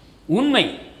உண்மை.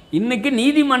 இன்னைக்கு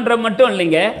நீதிமன்றம் மட்டும்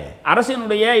இல்லைங்க,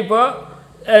 அரசினுடைய இப்போ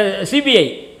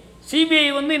சிபிஐ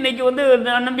வந்து இன்னைக்கு வந்து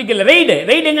நம்பிக்கை இல்லை.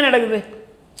 ரைடு எங்கே நடக்குது?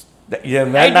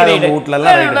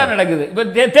 நடக்குது. இப்போ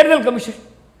தேர்தல் கமிஷன்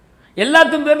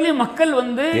எல்லாத்துக்கும் பேர்லையும் மக்கள்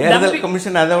வந்து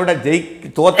கமிஷன் அதை விட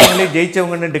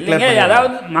ஜெயிச்சவங்கன்னு டிக்ளேர்.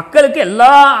 அதாவது மக்களுக்கு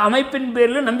எல்லா அமைப்பின்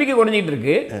பேர்லையும் நம்பிக்கை குறைஞ்சிட்டு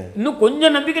இருக்கு. இன்னும்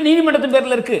கொஞ்சம் நம்பிக்கை நீதிமன்றத்தின்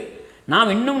பேரில் இருக்கு.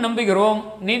 நாம் இன்னும் நம்புகிறோம்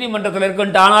நீதிமன்றத்தில்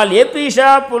இருக்குன்ட்டு. ஆனால் ஏபி ஷா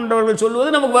போன்றவர்கள் சொல்வது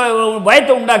நமக்கு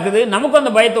பயத்தை உண்டாக்குது, நமக்கும்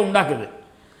அந்த பயத்தை உண்டாக்குது.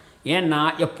 ஏன்னா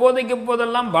எப்போதைக்கு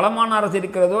எப்போதெல்லாம் பலமான அரசு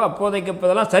இருக்கிறதோ அப்போதைக்கு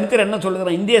எப்போதெல்லாம் சரித்திரம் என்ன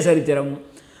சொல்லுகிறோம், இந்திய சரித்திரம்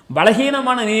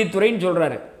பலகீனமான நீதித்துறைன்னு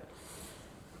சொல்கிறாரு.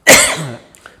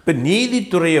 இப்போ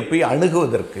நீதித்துறையை போய்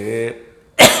அணுகுவதற்கு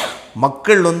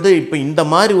மக்கள் வந்து இப்போ இந்த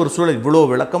மாதிரி ஒரு சூழல் இவ்வளோ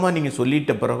விளக்கமாக நீங்கள்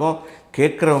சொல்லிட்ட பிறகும்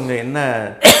கேட்குறவங்க என்ன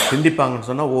சிந்திப்பாங்கன்னு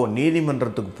சொன்னால், ஓ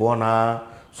நீதிமன்றத்துக்கு போனால்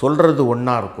சொல்கிறது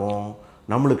ஒன்றா இருக்கும்,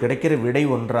 நம்மளுக்கு கிடைக்கிற விடை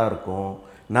ஒன்றாக இருக்கும்,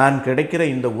 நான் கிடைக்கிற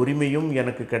இந்த உரிமையும்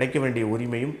எனக்கு கிடைக்க வேண்டிய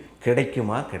உரிமையும்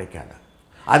கிடைக்குமா கிடைக்காதா,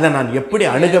 அதை நான் எப்படி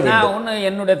அணுக வேண்டும்? ஒன்று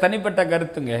என்னுடைய தனிப்பட்ட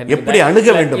கருத்துங்க, எப்படி அணுக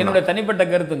வேண்டும் என்னுடைய தனிப்பட்ட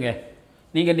கருத்துங்க.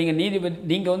 நீங்கள்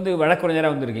நீங்கள் வந்து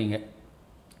வழக்கறிஞராக வந்திருக்கீங்க,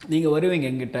 நீங்கள் வருவீங்க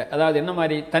எங்கிட்ட. அதாவது என்ன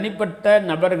மாதிரி தனிப்பட்ட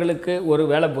நபர்களுக்கு ஒரு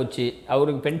வேலை போச்சு,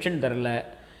 அவருக்கு பென்ஷன் தரல,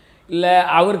 இல்லை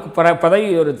அவருக்கு பதவி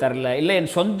ஒரு தரல, இல்லை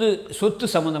என் சொத்து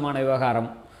சம்மந்தமான விவகாரம்,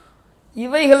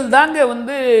 இவைகள் தாங்க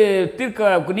வந்து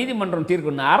நீதிமன்றம்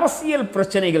தீர்க்கணும். அரசியல்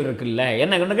பிரச்சனைகள் இருக்குல்ல,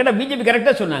 என்ன கேட்டால் பிஜேபி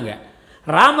கரெக்டாக சொன்னாங்க.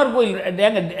 ராமர் கோயில்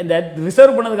ஏங்க இந்த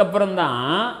ரிசர்வ் பண்ணதுக்கப்புறம் தான்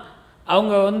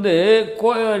அவங்க வந்து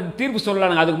தீர்ப்பு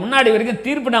சொல்லலாங்க. அதுக்கு முன்னாடி வரைக்கும்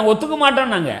தீர்ப்பு நாங்கள் ஒத்துக்க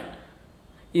மாட்டோம். நாங்கள்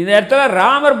இந்த இடத்துல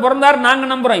ராமர் பிறந்தார்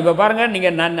நாங்கள் நம்புகிறோம். இப்போ பாருங்கள்,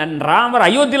 நீங்கள் ராமர்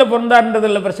அயோத்தியில் பிறந்தார்ன்றது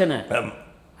இல்லை பிரச்சனை,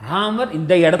 ராமர்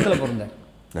இந்த இடத்துல பிறந்தார்.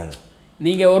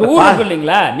 நீங்கள் ஒரு ஊர் இருக்கு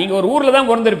இல்லைங்களா, நீங்கள் ஒரு ஊரில் தான்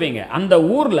பிறந்திருப்பீங்க, அந்த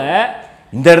ஊரில்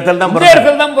இந்த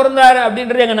இடத்துல தான் பிறந்தார்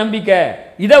அப்படின்றது எங்கள் நம்பிக்கை.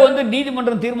 இதை வந்து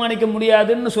நீதிமன்றம் தீர்மானிக்க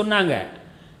முடியாதுன்னு சொன்னாங்க.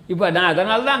 இப்போ நான்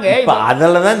அதனால தாங்க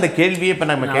அதில் தான் இந்த கேள்வியை இப்போ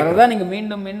நம்ம தான் நீங்கள்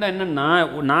மீண்டும் என்னென்னா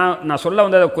நான் சொல்ல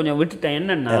வந்ததை கொஞ்சம் விட்டுட்டேன்.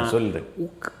 என்னென்னா சொல்லுது,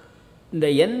 இந்த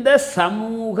எந்த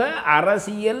சமூக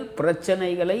அரசியல்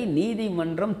பிரச்சனைகளை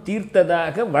நீதிமன்றம்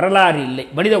தீர்த்ததாக வரலாறு இல்லை,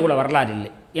 மனிதகுல வரலாறு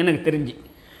இல்லை எனக்கு தெரிஞ்சு.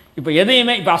 இப்போ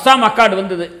எதையுமே இப்போ அஸ்ஸாம் அக்காடு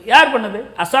வந்தது, யார் பண்ணது?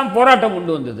 அஸ்ஸாம் போராட்டம்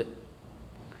கொண்டு வந்தது.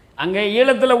 அங்கே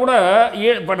ஈழத்தில் கூட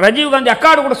இப்போ ராஜீவ்காந்தி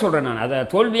அக்காடு கூட சொல்கிறேன் நான், அதை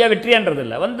தோல்வியாக வெற்றியான்றது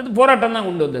இல்லை, வந்தது போராட்டம் தான்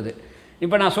கொண்டு வந்தது.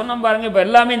 இப்போ நான் சொன்ன பாருங்கள், இப்போ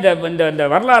எல்லாமே இந்த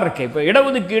வரலாறு இருக்குது. இப்போ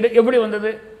இடஒதுக்கீடு எப்படி வந்தது?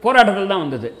 போராட்டத்தில் தான்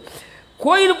வந்தது.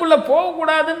 கோயிலுக்குள்ளே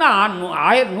போகக்கூடாதுன்னு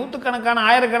நூற்றுக்கணக்கான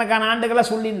ஆயிரக்கணக்கான ஆண்டுகளாக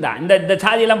சொல்லியிருந்தான். இந்த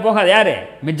சாதியெல்லாம் போகாது. யார்?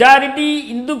 மெஜாரிட்டி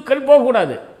இந்துக்கள்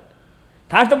போகக்கூடாது,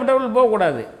 தாழ்த்தப்பட்டவர்கள்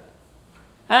போகக்கூடாது,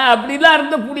 அப்படிலாம்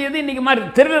இருந்தக்கூடியது இன்றைக்கி மாறி.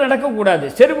 தெருவில் நடக்கக்கூடாது,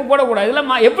 செருப்பு போடக்கூடாது,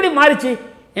 இதெல்லாம் எப்படி மாறிச்சு?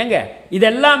 ஏங்க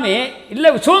இதெல்லாமே இல்லை.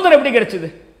 சுதந்திரம் எப்படி கிடைச்சிது?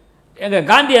 எங்கள்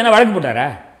காந்தி என்ன வழக்கு போட்டாரா?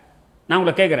 நான்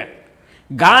உங்களை கேட்குறேன்.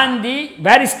 காந்தி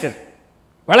பேரிஸ்டர்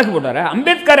வழக்கு போட்டாரா?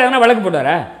 அம்பேத்கர் எதனா வழக்கு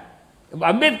போட்டாரா? இப்போ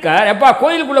அம்பேத்கர் எப்பா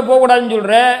கோயிலுக்குள்ளே போகக்கூடாதுன்னு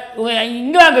சொல்கிற,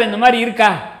 இங்கிலாந்தில் இந்த மாதிரி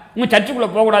இருக்கா, உங்கள் சர்ச்சுக்குள்ளே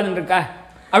போகக்கூடாதுன்னு இருக்கா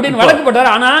அப்படின்னு வழக்கு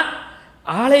போட்டார். ஆனால்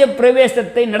ஆலய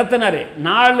பிரவேசத்தை நடத்தினார்.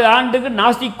 4 ஆண்டுக்கு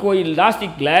நாஸ்திக் கோயில்,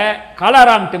 நாஸ்திக்கில்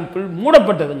காலாராம் டெம்பிள்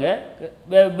மூடப்பட்டதுங்க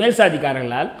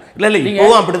மேல்சாதிக்காரர்களால்.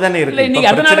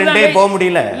 போக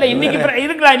முடியல. இல்லை இன்னைக்கு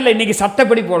இருக்கலாம், இல்லை இன்னைக்கு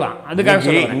சட்டப்படி போகலாம். அதுக்காக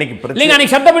இல்லைங்க,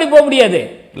 அன்னைக்கு சட்டப்படி போக முடியாது.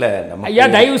 ஐயா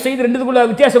தயவு செய்து ரெண்டுக்குள்ள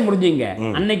வித்தியாசம் புரிஞ்சுங்க.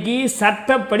 அன்னைக்கு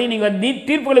சட்டப்படி நீங்கள்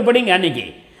தீர்ப்புகளை படிங்க.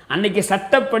 அன்னைக்கு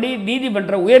சட்டப்படி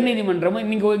நீதிமன்றம், உயர் நீதிமன்றமும்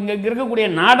இன்னைக்கு இங்கே இருக்கக்கூடிய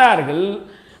நாடார்கள்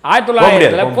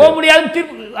 1900 போக முடியாது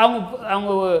தீர்ப்பு.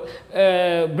 அவங்க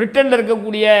பிரிட்டனில்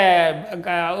இருக்கக்கூடிய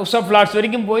ஹவுஸ் ஆஃப் லார்ட்ஸ்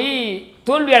வரைக்கும் போய்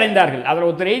தோல்வி அடைந்தார்கள். அதில்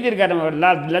ஒருத்தர் எழுதியிருக்காரு,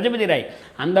 லஜபதி ராய்,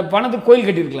 அந்த பணத்துக்கு கோயில்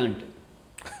கட்டியிருக்கலான்ட்டு.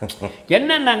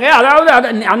 என்னன்னாங்க, அதாவது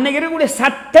அன்னைக்கு இருக்கக்கூடிய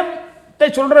சட்டத்தை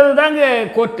சொல்கிறது தாங்க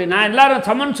கோர்ட்டு. நான் எல்லாரும்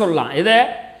சமன் சொல்லலாம். இதை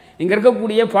இங்கே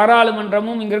இருக்கக்கூடிய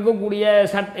பாராளுமன்றமும் இங்கே இருக்கக்கூடிய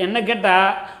என்ன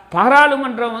கேட்டால்,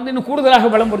 பாராளுமன்றம் வந்து இன்னும்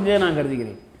கூடுதலாக பலம் புரிஞ்சதை நான்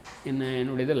கருதுகிறேன்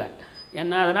என்னுடைய இதில்.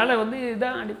 என்ன அதனால் வந்து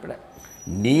இதுதான் அடிப்படை.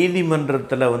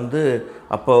 நீதிமன்றத்தில் வந்து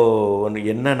அப்போது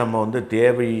என்ன நம்ம வந்து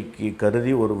தேவைக்கு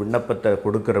கருதி ஒரு விண்ணப்பத்தை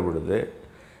கொடுக்கிற பொழுது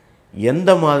எந்த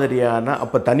மாதிரியான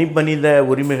அப்போ தனிமனித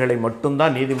உரிமைகளை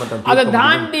மட்டும்தான் நீதிமன்றம் அதை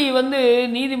தாண்டி வந்து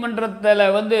நீதிமன்றத்தில்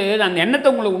வந்து அந்த எண்ணத்தை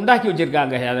உங்களுக்கு உண்டாக்கி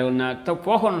வச்சுருக்காங்க, அதை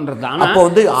போகணுன்றது. ஆனால்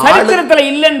வந்து சரித்திரத்தில்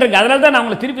இல்லைன்றது. அதனால தான் நான்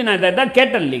உங்களை திருப்பி நான் இதை தான்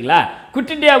கேட்டேன் இல்லைங்களா.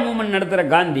 குவிட் இண்டியா மூவ்மெண்ட் நடத்துகிற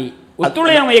காந்தி,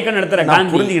 ஒத்துழையாமை இயக்கம் நடத்துகிற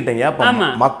காந்தி,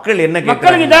 புரிஞ்சுக்கிட்டேன். மக்கள் என்ன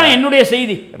மக்களுக்கு தான் என்னுடைய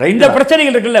செய்தி. இந்த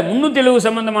பிரச்சனைகள் இருக்குல்ல, 370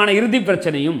 சம்பந்தமான இறுதி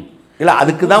பிரச்சனையும் இல்லை.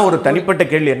 அதுக்கு தான் ஒரு தனிப்பட்ட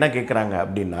கேள்வி என்ன கேட்குறாங்க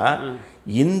அப்படின்னா,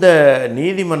 இந்த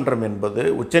நீதிமன்றம் என்பது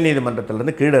உச்ச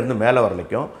நீதிமன்றத்திலேருந்து கீழே இருந்து மேலே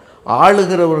வரலைக்கும்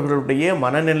ஆளுகிறவர்களுடைய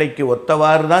மனநிலைக்கு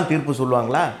ஒத்தவாறு தான் தீர்ப்பு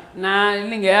சொல்லுவாங்களா? நான்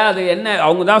இல்லைங்க, அது என்ன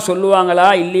அவங்க தான் சொல்லுவாங்களா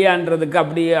இல்லையான்றதுக்கு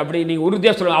அப்படி நீங்கள்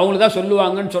உறுதியாக சொல்லுவாங்க. அவங்களுக்கு தான்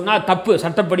சொல்லுவாங்கன்னு சொன்னால் தப்பு,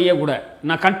 சட்டப்படியே கூட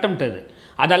நான் கண்டெம்ட் அது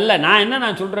அதல்ல.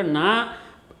 நான் சொல்கிறேன்னா,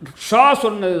 ஷா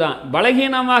சொன்னது தான்,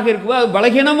 பலகீனமாக இருக்கும்போது அது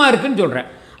பலகீனமாக இருக்குதுன்னு சொல்கிறேன்.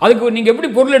 அதுக்கு நீங்கள் எப்படி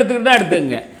பொருள் எடுத்துக்கிட்டு தான்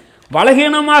எடுத்துங்க.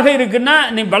 பலகீனமாக இருக்குன்னா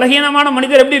நீ பலகீனமான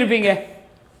மனிதர் எப்படி இருப்பீங்க?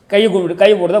 கையை போட்டு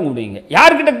தான் கும்பிடுவீங்க.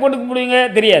 யார்கிட்ட போட்டு கும்பிடுவீங்க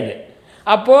தெரியாது.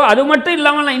 அப்போது அது மட்டும்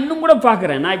இல்லாமல் நான் இன்னும் கூட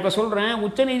பார்க்குறேன். நான் இப்போ சொல்கிறேன்,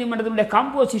 உச்ச நீதிமன்றத்தினுடைய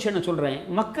காம்போசிஷனை சொல்கிறேன்,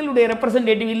 மக்களுடைய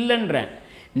ரெப்ரசன்டேட்டிவ் இல்லைன்றேன்.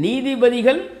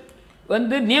 நீதிபதிகள்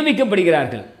வந்து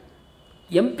நியமிக்கப்படுகிறார்கள்,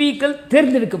 எம்பிக்கள்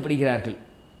தேர்ந்தெடுக்கப்படுகிறார்கள்.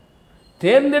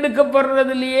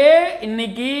 தேர்ந்தெடுக்கப்படுறதுலையே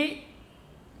இன்னைக்கு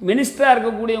மினிஸ்டராக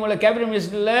இருக்கக்கூடியவங்கள கேபினட்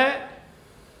மினிஸ்டரில்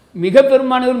மிக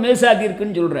பெரும்பானவர் மேல்சாதி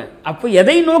இருக்குன்னு சொல்கிறேன். அப்போ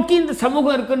எதை நோக்கி இந்த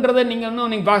சமூகம் இருக்குன்றதை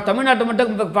நீங்கள் தமிழ்நாட்டை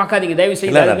மட்டும் பார்க்காதீங்க தயவு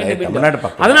செய்து.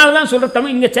 அதனால தான்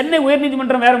சொல்கிறேன், இங்கே சென்னை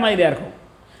உயர்நீதிமன்றம் வேறு மாதிரியாக இருக்கும்.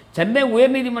 சென்னை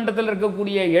உயர்நீதிமன்றத்தில்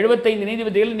இருக்கக்கூடிய 75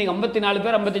 நீதிபதிகள் நீங்கள் 54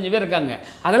 பேர் 55 பேர் இருக்காங்க.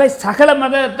 அதெல்லாம் சகல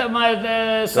மத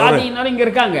சாதியினாலும் இங்கே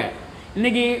இருக்காங்க.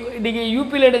 இன்றைக்கி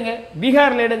யூபியில் எடுங்க,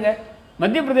 பீகாரில் எடுங்க,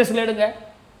 மத்திய பிரதேசத்தில் எடுங்க.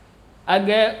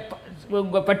 அங்கே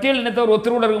பட்டியல் இனத்தவர்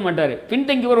ஒருத்தர் கூட இருக்க மாட்டார்,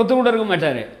 பின்தங்கியவர் ஒருத்தர் கூட இருக்க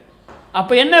மாட்டார்.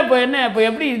 அப்போ இப்போ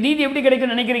எப்படி நீதி எப்படி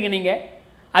கிடைக்கும்னு நினைக்கிறீங்க நீங்கள்?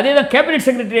 அதே தான் கேபினட்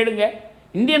செக்ரட்டரி எடுங்க.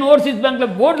 இந்தியன் ஓவர்சீஸ்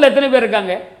பேங்க்கில் போர்டில் எத்தனை பேர்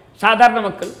இருக்காங்க? சாதாரண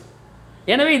மக்கள்.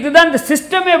 எனவே இதுதான் இந்த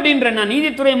சிஸ்டமே அப்படின்றேன். நான்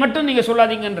நீதித்துறை மட்டும் நீங்கள்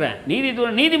சொல்லாதீங்கன்றேன்.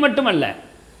 நீதி மட்டும் அல்ல,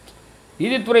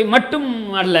 நீதித்துறை மட்டும்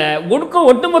அல்ல,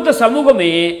 ஒட்டுமொத்த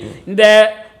சமூகமே இந்த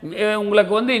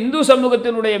உங்களுக்கு வந்து இந்து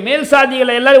சமூகத்தினுடைய மேல்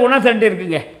சாதிகளை எல்லாரும் ஒன்றா திரண்டு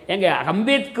இருக்குங்க. எங்க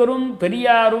அம்பேத்கரும்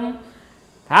பெரியாரும்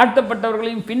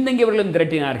தாழ்த்தப்பட்டவர்களையும் பின்தங்கியவர்களையும்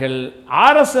திரட்டினார்கள்.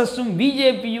 ஆர்எஸ்எஸும்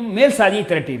பிஜேபியும் மேல் சாதியை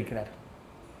திரட்டி இருக்கிறார்.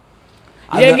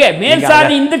 எங்க மேல்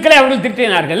சாதி இந்துக்களை அவர்கள்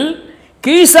திரட்டினார்கள்,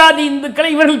 கீழ்சாதி இந்துக்களை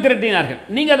இவர்கள் திரட்டினார்கள்.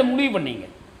 நீங்க அதை முடிவு பண்ணீங்க,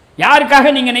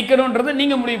 யாருக்காக நீங்க நிற்கணுன்றதை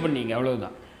நீங்க முடிவு பண்ணீங்க,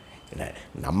 அவ்வளவுதான்.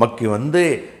 நமக்கு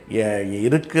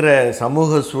இருக்கிற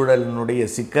சமூக சூழலினுடைய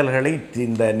சிக்கல்களை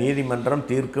இந்த நீதிமன்றம்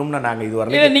தீர்க்கும்னு நாங்கள்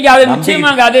இதுவரை நீங்க அது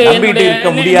நிச்சயமாக அது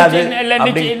இருக்க முடியாது.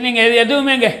 நீங்க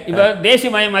எதுவுமேங்க இப்போ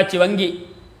தேசியமயமாச்சு வங்கி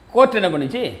கோர்ட் என்ன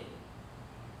பண்ணுச்சு?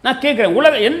 நான்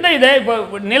கேட்குறேன், எந்த இதை இப்போ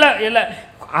இல்லை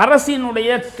அரசினுடைய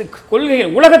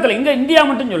கொள்கைகள் உலகத்தில் இங்கே இந்தியா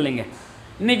மட்டும் சொல்லுங்க.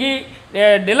 இன்னைக்கு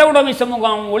நில உடைமை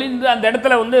சமூகம் ஒளிந்து அந்த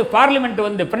இடத்துல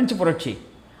பார்லிமெண்ட் பிரெஞ்சு புரட்சி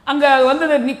அங்கே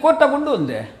வந்தது, நீ கோர்ட்டை கொண்டு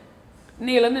வந்து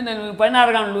இன்னையிலேருந்து இந்த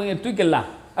 16 தூக்கிடலாம்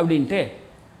அப்படின்ட்டு.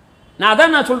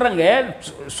 நான் சொல்கிறேங்க,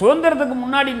 சுதந்திரத்துக்கு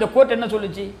முன்னாடி இந்த கோர்ட் என்ன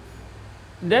சொல்லிச்சு?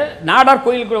 இந்த நாடார்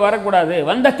கோயிலுக்குள்ள வரக்கூடாது,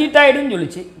 வந்த தீட்டாயிடுன்னு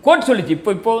சொல்லிச்சு கோர்ட் சொல்லிச்சு.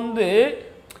 இப்போ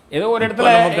ஏதோ ஒரு இடத்துல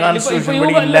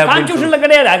கான்ஸ்டியூஷனில்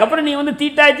கிடையாது. அதுக்கப்புறம் நீ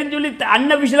தீட்டாயிடுச்சுன்னு சொல்லி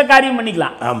அன்அஃபிஷியலாக காரியம்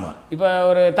பண்ணிக்கலாம். ஆமாம், இப்போ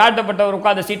ஒரு தாழ்த்தப்பட்ட ஒரு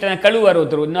உட்காந்த சீட்டை கழுவார்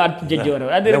ஒருத்தர், இன்னும் அடுத்த ஜட்ஜி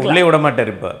வருவார், அது விட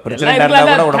மாட்டார். இப்போ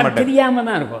தெரியாமல்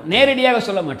தான் இருக்கும், நேரடியாக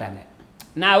சொல்ல மாட்டாங்க.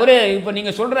 நான் இப்போ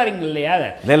நீங்கள் சொல்கிறாருங்க இல்லையா,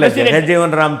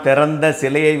 ஜெகஜீவன் ராம் திறந்த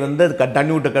சிலையை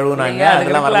தண்ணி விட்டு கழுவுனாங்க.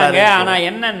 ஆனால்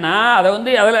என்னன்னா அதை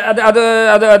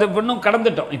அது இன்னும்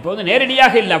கடந்துட்டோம். இப்போ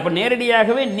நேரடியாக இல்லை, அப்போ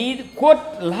நேரடியாகவே நீதி கோர்ட்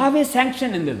லாவே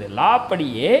சாங்ஷன் இருந்தது. லா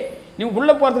படியே நீ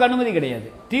உள்ளே போகிறதுக்கு அனுமதி கிடையாது,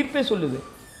 தீர்ப்பே சொல்லுது.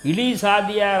 இழி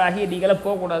சாதியாராகி நீங்கள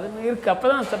போகக்கூடாதுன்னு இருக்குது. அப்போ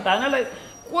தான் சட்டம். அதனால்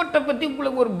கோர்ட்டை பற்றி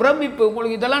உங்களுக்கு ஒரு பிரமிப்பு,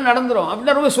 உங்களுக்கு இதெல்லாம் நடந்துடும்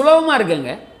அப்படின்னா ரொம்ப சுலபமாக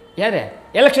இருக்குங்க. யார்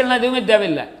எலெக்ஷன்லாம் எதுவுமே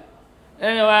தேவையில்லை,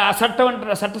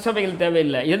 சட்டசபைகள்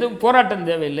தேவையில்லை, எதுவும் போராட்டம்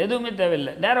தேவையில்லை, எதுவுமே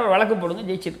தேவையில்லை. நேரம் ஒரு வழக்கு போடுங்க,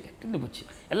 ஜெயிச்சிருக்கு, திண்டு போச்சு.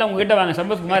 எல்லாம் உங்ககிட்ட வாங்க,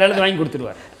 சம்பத்குமார் எழுதி வாங்கி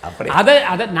கொடுத்துருவார்.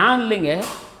 அதை நான் இல்லைங்க,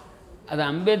 அதை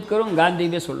அம்பேத்கரும்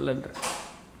காந்தியுமே சொல்லன்ற,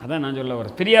 அதான் நான் சொல்ல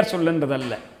வரேன். பெரியார்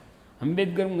சொல்லன்றதல்ல,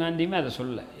 அம்பேத்கரும் காந்தியுமே அதை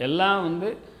சொல்ல. எல்லாம்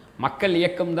மக்கள்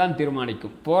இயக்கம் தான்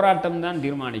தீர்மானிக்கும், போராட்டம் தான்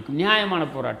தீர்மானிக்கும், நியாயமான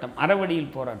போராட்டம்,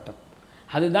 அறவழியில் போராட்டம்,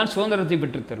 அதுதான் சுதந்திரத்தை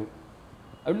பெற்றுத்தரும்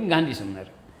அப்படின்னு காந்தி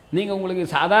சொன்னார். நீங்கள் உங்களுக்கு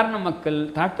சாதாரண மக்கள்,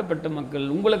 தாழ்த்தப்பட்ட மக்கள்,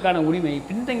 உங்களுக்கான உரிமை,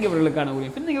 பின்தங்கியவர்களுக்கான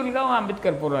உரிமை, பின்தங்கியவர்களுக்காக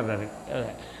அம்பேத்கர் போராடுறாரு,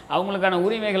 அவங்களுக்கான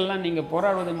உரிமைகள்லாம் நீங்கள்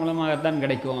போராடுவதன் மூலமாகத்தான்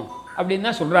கிடைக்கும் அப்படின்னு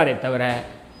தான் சொல்கிறாரே தவிர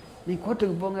நீ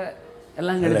கோர்ட்டுக்கு போங்க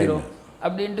எல்லாம் கிடைச்சிடும்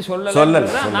அப்படின்ட்டு சொல்லலை.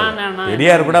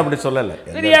 பெரியார் கூட அப்படி சொல்லலை,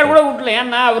 பெரியார் கூட விட்டல.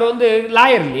 ஏன்னா அவர்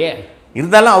லாயர் இல்லையே,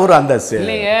 இருந்தாலும் அவர் அந்த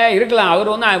இல்லையே இருக்கலாம்.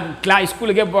 அவர்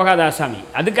ஸ்கூலுக்கே போகாத ஆசாமி.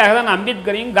 அதுக்காக தான் நான்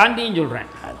அம்பேத்கரையும் காந்தியும் சொல்கிறேன்,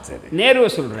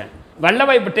 நேருவை சொல்கிறேன்,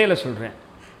 வல்லபாய் பட்டேலை சொல்கிறேன்.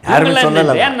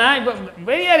 ஏன்னா இப்போ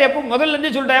பெரியார் எப்போ முதல்ல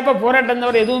இருந்தே சொல்லிட்டா, எப்போ போராட்டம்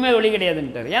தவிர எதுவுமே வழி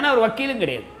கிடையாதுன்ட்டார். ஏன்னா அவர் வக்கீலும்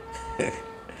கிடையாது.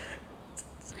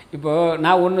 இப்போது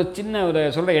நான் ஒன்று சின்ன ஒரு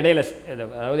சொல்கிற இடையில,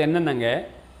 அதாவது என்னென்னாங்க,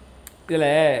 இதில்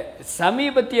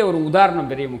சமீபத்திய ஒரு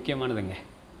உதாரணம் பெரிய முக்கியமானதுங்க.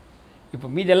 இப்போ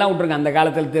மீதெல்லாம் விட்ருங்க, அந்த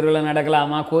காலத்தில் திருவிழா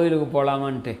நடக்கலாமா, கோயிலுக்கு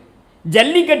போகலாமான்ட்டு,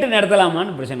 ஜல்லிக்கட்டு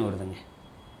நடத்தலாமான்னு பிரச்சனை வருதுங்க.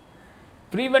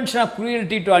 Prevention of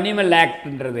cruelty to animal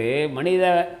ஆக்ட்ன்றது மனித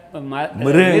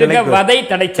மிருக வதை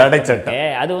தடை சட்டம்.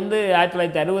 அது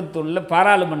 1961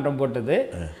 பாராளுமன்றம் போட்டது.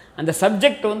 அந்த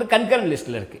சப்ஜெக்ட் கன்கரண்ட்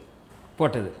லிஸ்ட்டில் இருக்குது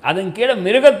போட்டது. அதன் கீழே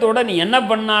மிருகத்தோடு நீ என்ன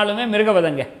பண்ணாலுமே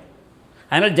மிருகவதைங்க.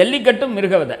 அதனால் ஜல்லிக்கட்டும்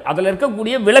மிருகவதை. அதில்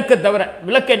இருக்கக்கூடிய விளக்கை தவிர,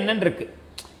 விளக்கு என்னன்னு இருக்குது,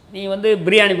 நீ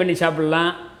பிரியாணி பண்ணி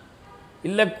சாப்பிட்லாம்,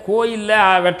 இல்லை கோயிலில்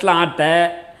வெட்டலாம் ஆட்டை,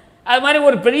 அது மாதிரி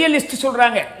ஒரு பெரிய லிஸ்ட்டு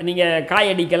சொல்கிறாங்க. நீங்கள்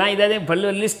காய் அடிக்கலாம், இதாவது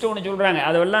பல்வேறு லிஸ்ட்டு ஒன்று சொல்கிறாங்க,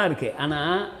 அதெல்லாம் இருக்குது.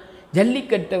 ஆனால்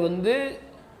ஜல்லிக்கட்டை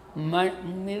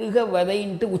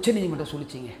மிருகவதைன்ட்டு உச்சநீதிமன்றம்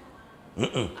சொல்லிச்சிங்க.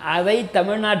 அதை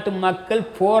தமிழ்நாட்டு மக்கள்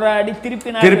போராடி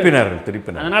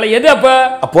திருப்பினார்கள். அதனால எது அப்போ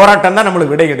போராட்டம் தான்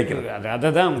நம்மளுக்கு விடை கிடைக்கிறது. அதை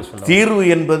தான் அவங்க சொல்லுவாங்க. தீர்வு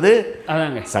என்பது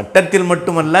அதாங்க, சட்டத்தில்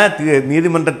மட்டுமல்ல,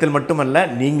 நீதிமன்றத்தில் மட்டுமல்ல,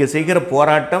 நீங்கள் செய்கிற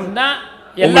போராட்டம் தான்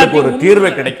எல்லாத்துக்கும் ஒரு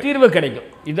தீர்வு கிடைக்கும்.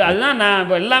 இது அதுதான் நான்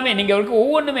இப்போ எல்லாமே நீங்கள்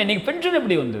ஒவ்வொன்றுமே. நீங்கள் பென்ஷன்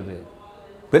எப்படி வந்தது?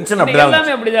 பென்ஷன்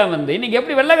எல்லாமே அப்படிதான் இன்னைக்கு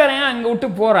எப்படி வெள்ளைக்காரன் அங்கே விட்டு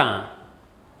போகிறான்?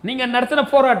 நீங்கள் நடத்தின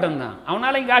போராட்டம் தான்.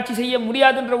 அவனால் இங்கே ஆட்சி செய்ய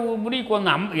முடியாதுன்ற முடிவுக்கு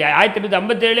வந்தான்.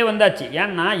 1857 வந்தாச்சு.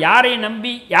 ஏன்னா யாரையும்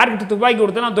நம்பி யார்கிட்ட துப்பாக்கி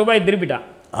கொடுத்தா துப்பாக்கி திருப்பிட்டான்.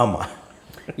 ஆமாம்.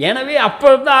 எனவே அப்போ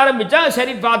தான் ஆரம்பித்தா,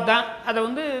 சரி பார்த்தான், அதை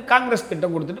காங்கிரஸ் கிட்ட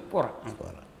கொடுத்துட்டு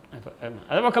போகிறான்.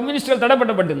 அது கம்யூனிஸ்டுகள்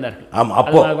தடைப்பட்டப்பட்டிருந்தார்கள். ஆமாம்,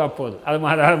 அப்போது அது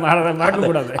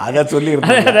மறக்கக்கூடாது. அதை சொல்லி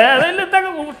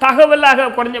தகவலாக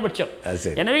குறைஞ்சபட்சம்.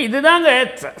 எனவே இதுதாங்க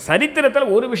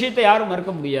சரித்திரத்தில் ஒரு விஷயத்தை யாரும்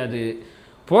மறக்க முடியாது,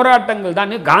 போராட்டங்கள்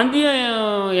தான். காந்தியும்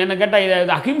என்ன கேட்டால்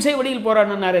அஹிம்சை வழியில்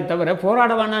போராடினாரே தவிர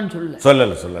போராட வேணான்னு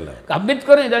சொல்லலை.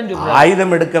 அம்பேத்கரும் இதான் சொல்றாரு,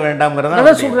 ஆயுதம் எடுக்க வேண்டாம்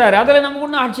சொல்றாரு. அதில் நமக்கு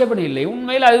ஒன்றும் ஆட்சேபனை இல்லை.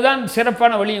 உண்மையில் அதுதான்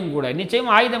சிறப்பான வழியும் கூட. நிச்சயம்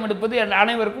ஆயுதம் எடுப்பது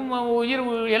அனைவருக்கும் உயிர்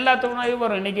எல்லாத்துக்கும்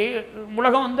வரும். இன்னைக்கு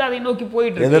உலகம் அதை நோக்கி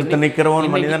போயிட்டு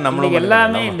இருக்கு.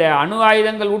 எல்லாமே இந்த அணு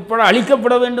ஆயுதங்கள் உட்பட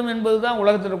அழிக்கப்பட வேண்டும் என்பதுதான்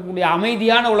உலகத்தில் இருக்கக்கூடிய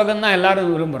அமைதியான உலகம் தான்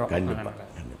எல்லாரும் விரும்புகிறோம்.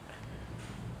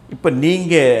 இப்போ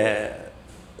நீங்கள்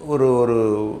ஒரு ஒரு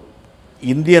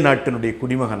இந்திய நாட்டினுடைய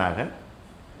குடிமகனாக,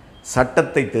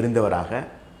 சட்டத்தை தெரிந்தவராக,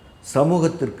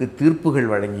 சமூகத்திற்கு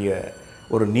தீர்ப்புகள் வழங்கிய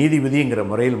ஒரு நீதிபதிங்கிற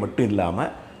முறையில் மட்டும் இல்லாமல்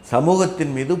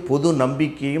சமூகத்தின் மீது பொது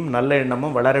நம்பிக்கையும் நல்ல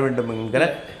எண்ணமும் வளர வேண்டும் என்கிற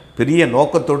பெரிய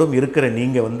நோக்கத்தோடும் இருக்கிற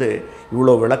நீங்கள்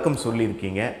இவ்வளோ விளக்கம்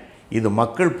சொல்லியிருக்கீங்க. இது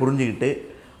மக்கள் புரிஞ்சுக்கிட்டு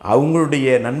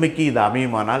அவங்களுடைய நன்மைக்கு இது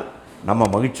அமையுமானால்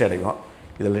நம்ம மகிழ்ச்சி அடைவோம்.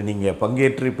 இதில் நீங்கள்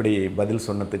பங்கேற்று இப்படி பதில்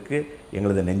சொன்னதுக்கு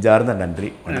எங்களது நெஞ்சார்ந்த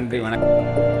நன்றி. நன்றி,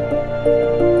 வணக்கம்.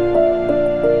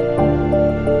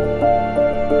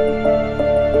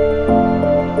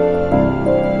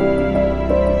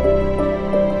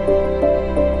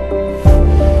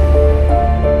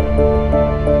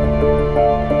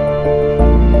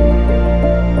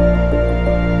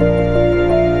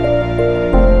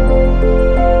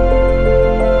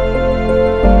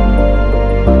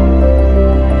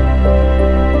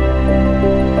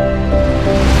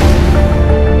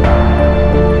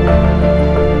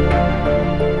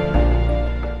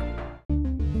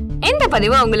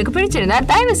 பதிவு உங்களுக்கு பிடிச்சிருந்தா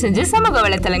தயவு செஞ்சு சமூக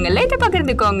வலைத்தளங்கள்ல இதை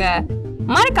பகிர்ந்துக்கோங்க.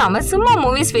 மறக்காம சும்மா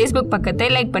மூவிஸ் Facebook பக்கத்தை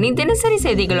லைக் பண்ணி தினசரி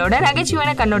செய்திகளோட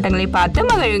நகைச்சுவையான கண்ணோட்டங்களை பார்த்து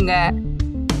மகிழுங்க.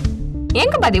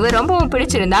 எங்க பதிவு ரொம்பவும்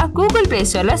பிடிச்சிருந்தா கூகுள் பிளே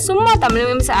ஸ்டோர்ல சும்மா தமிழ்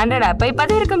மீம்ஸ் ஆண்ட்ராய்டு ஆப்பை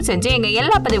பதிவிறக்கம் செஞ்சு எங்க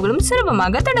எல்லா பதிவுகளும்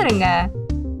சுலபமாக தொடருங்க.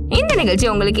 இந்த நிகழ்ச்சி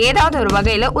உங்களுக்கு ஏதாவது ஒரு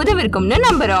வகையில உதவிருக்கும்னு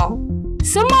நம்புறோம்.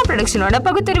 சும்மா ப்ரொடக்ஷனோட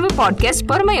பகுத்தறிவு பாட்காஸ்ட்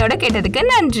பொறுமையோட கேட்டதுக்கு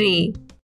நன்றி.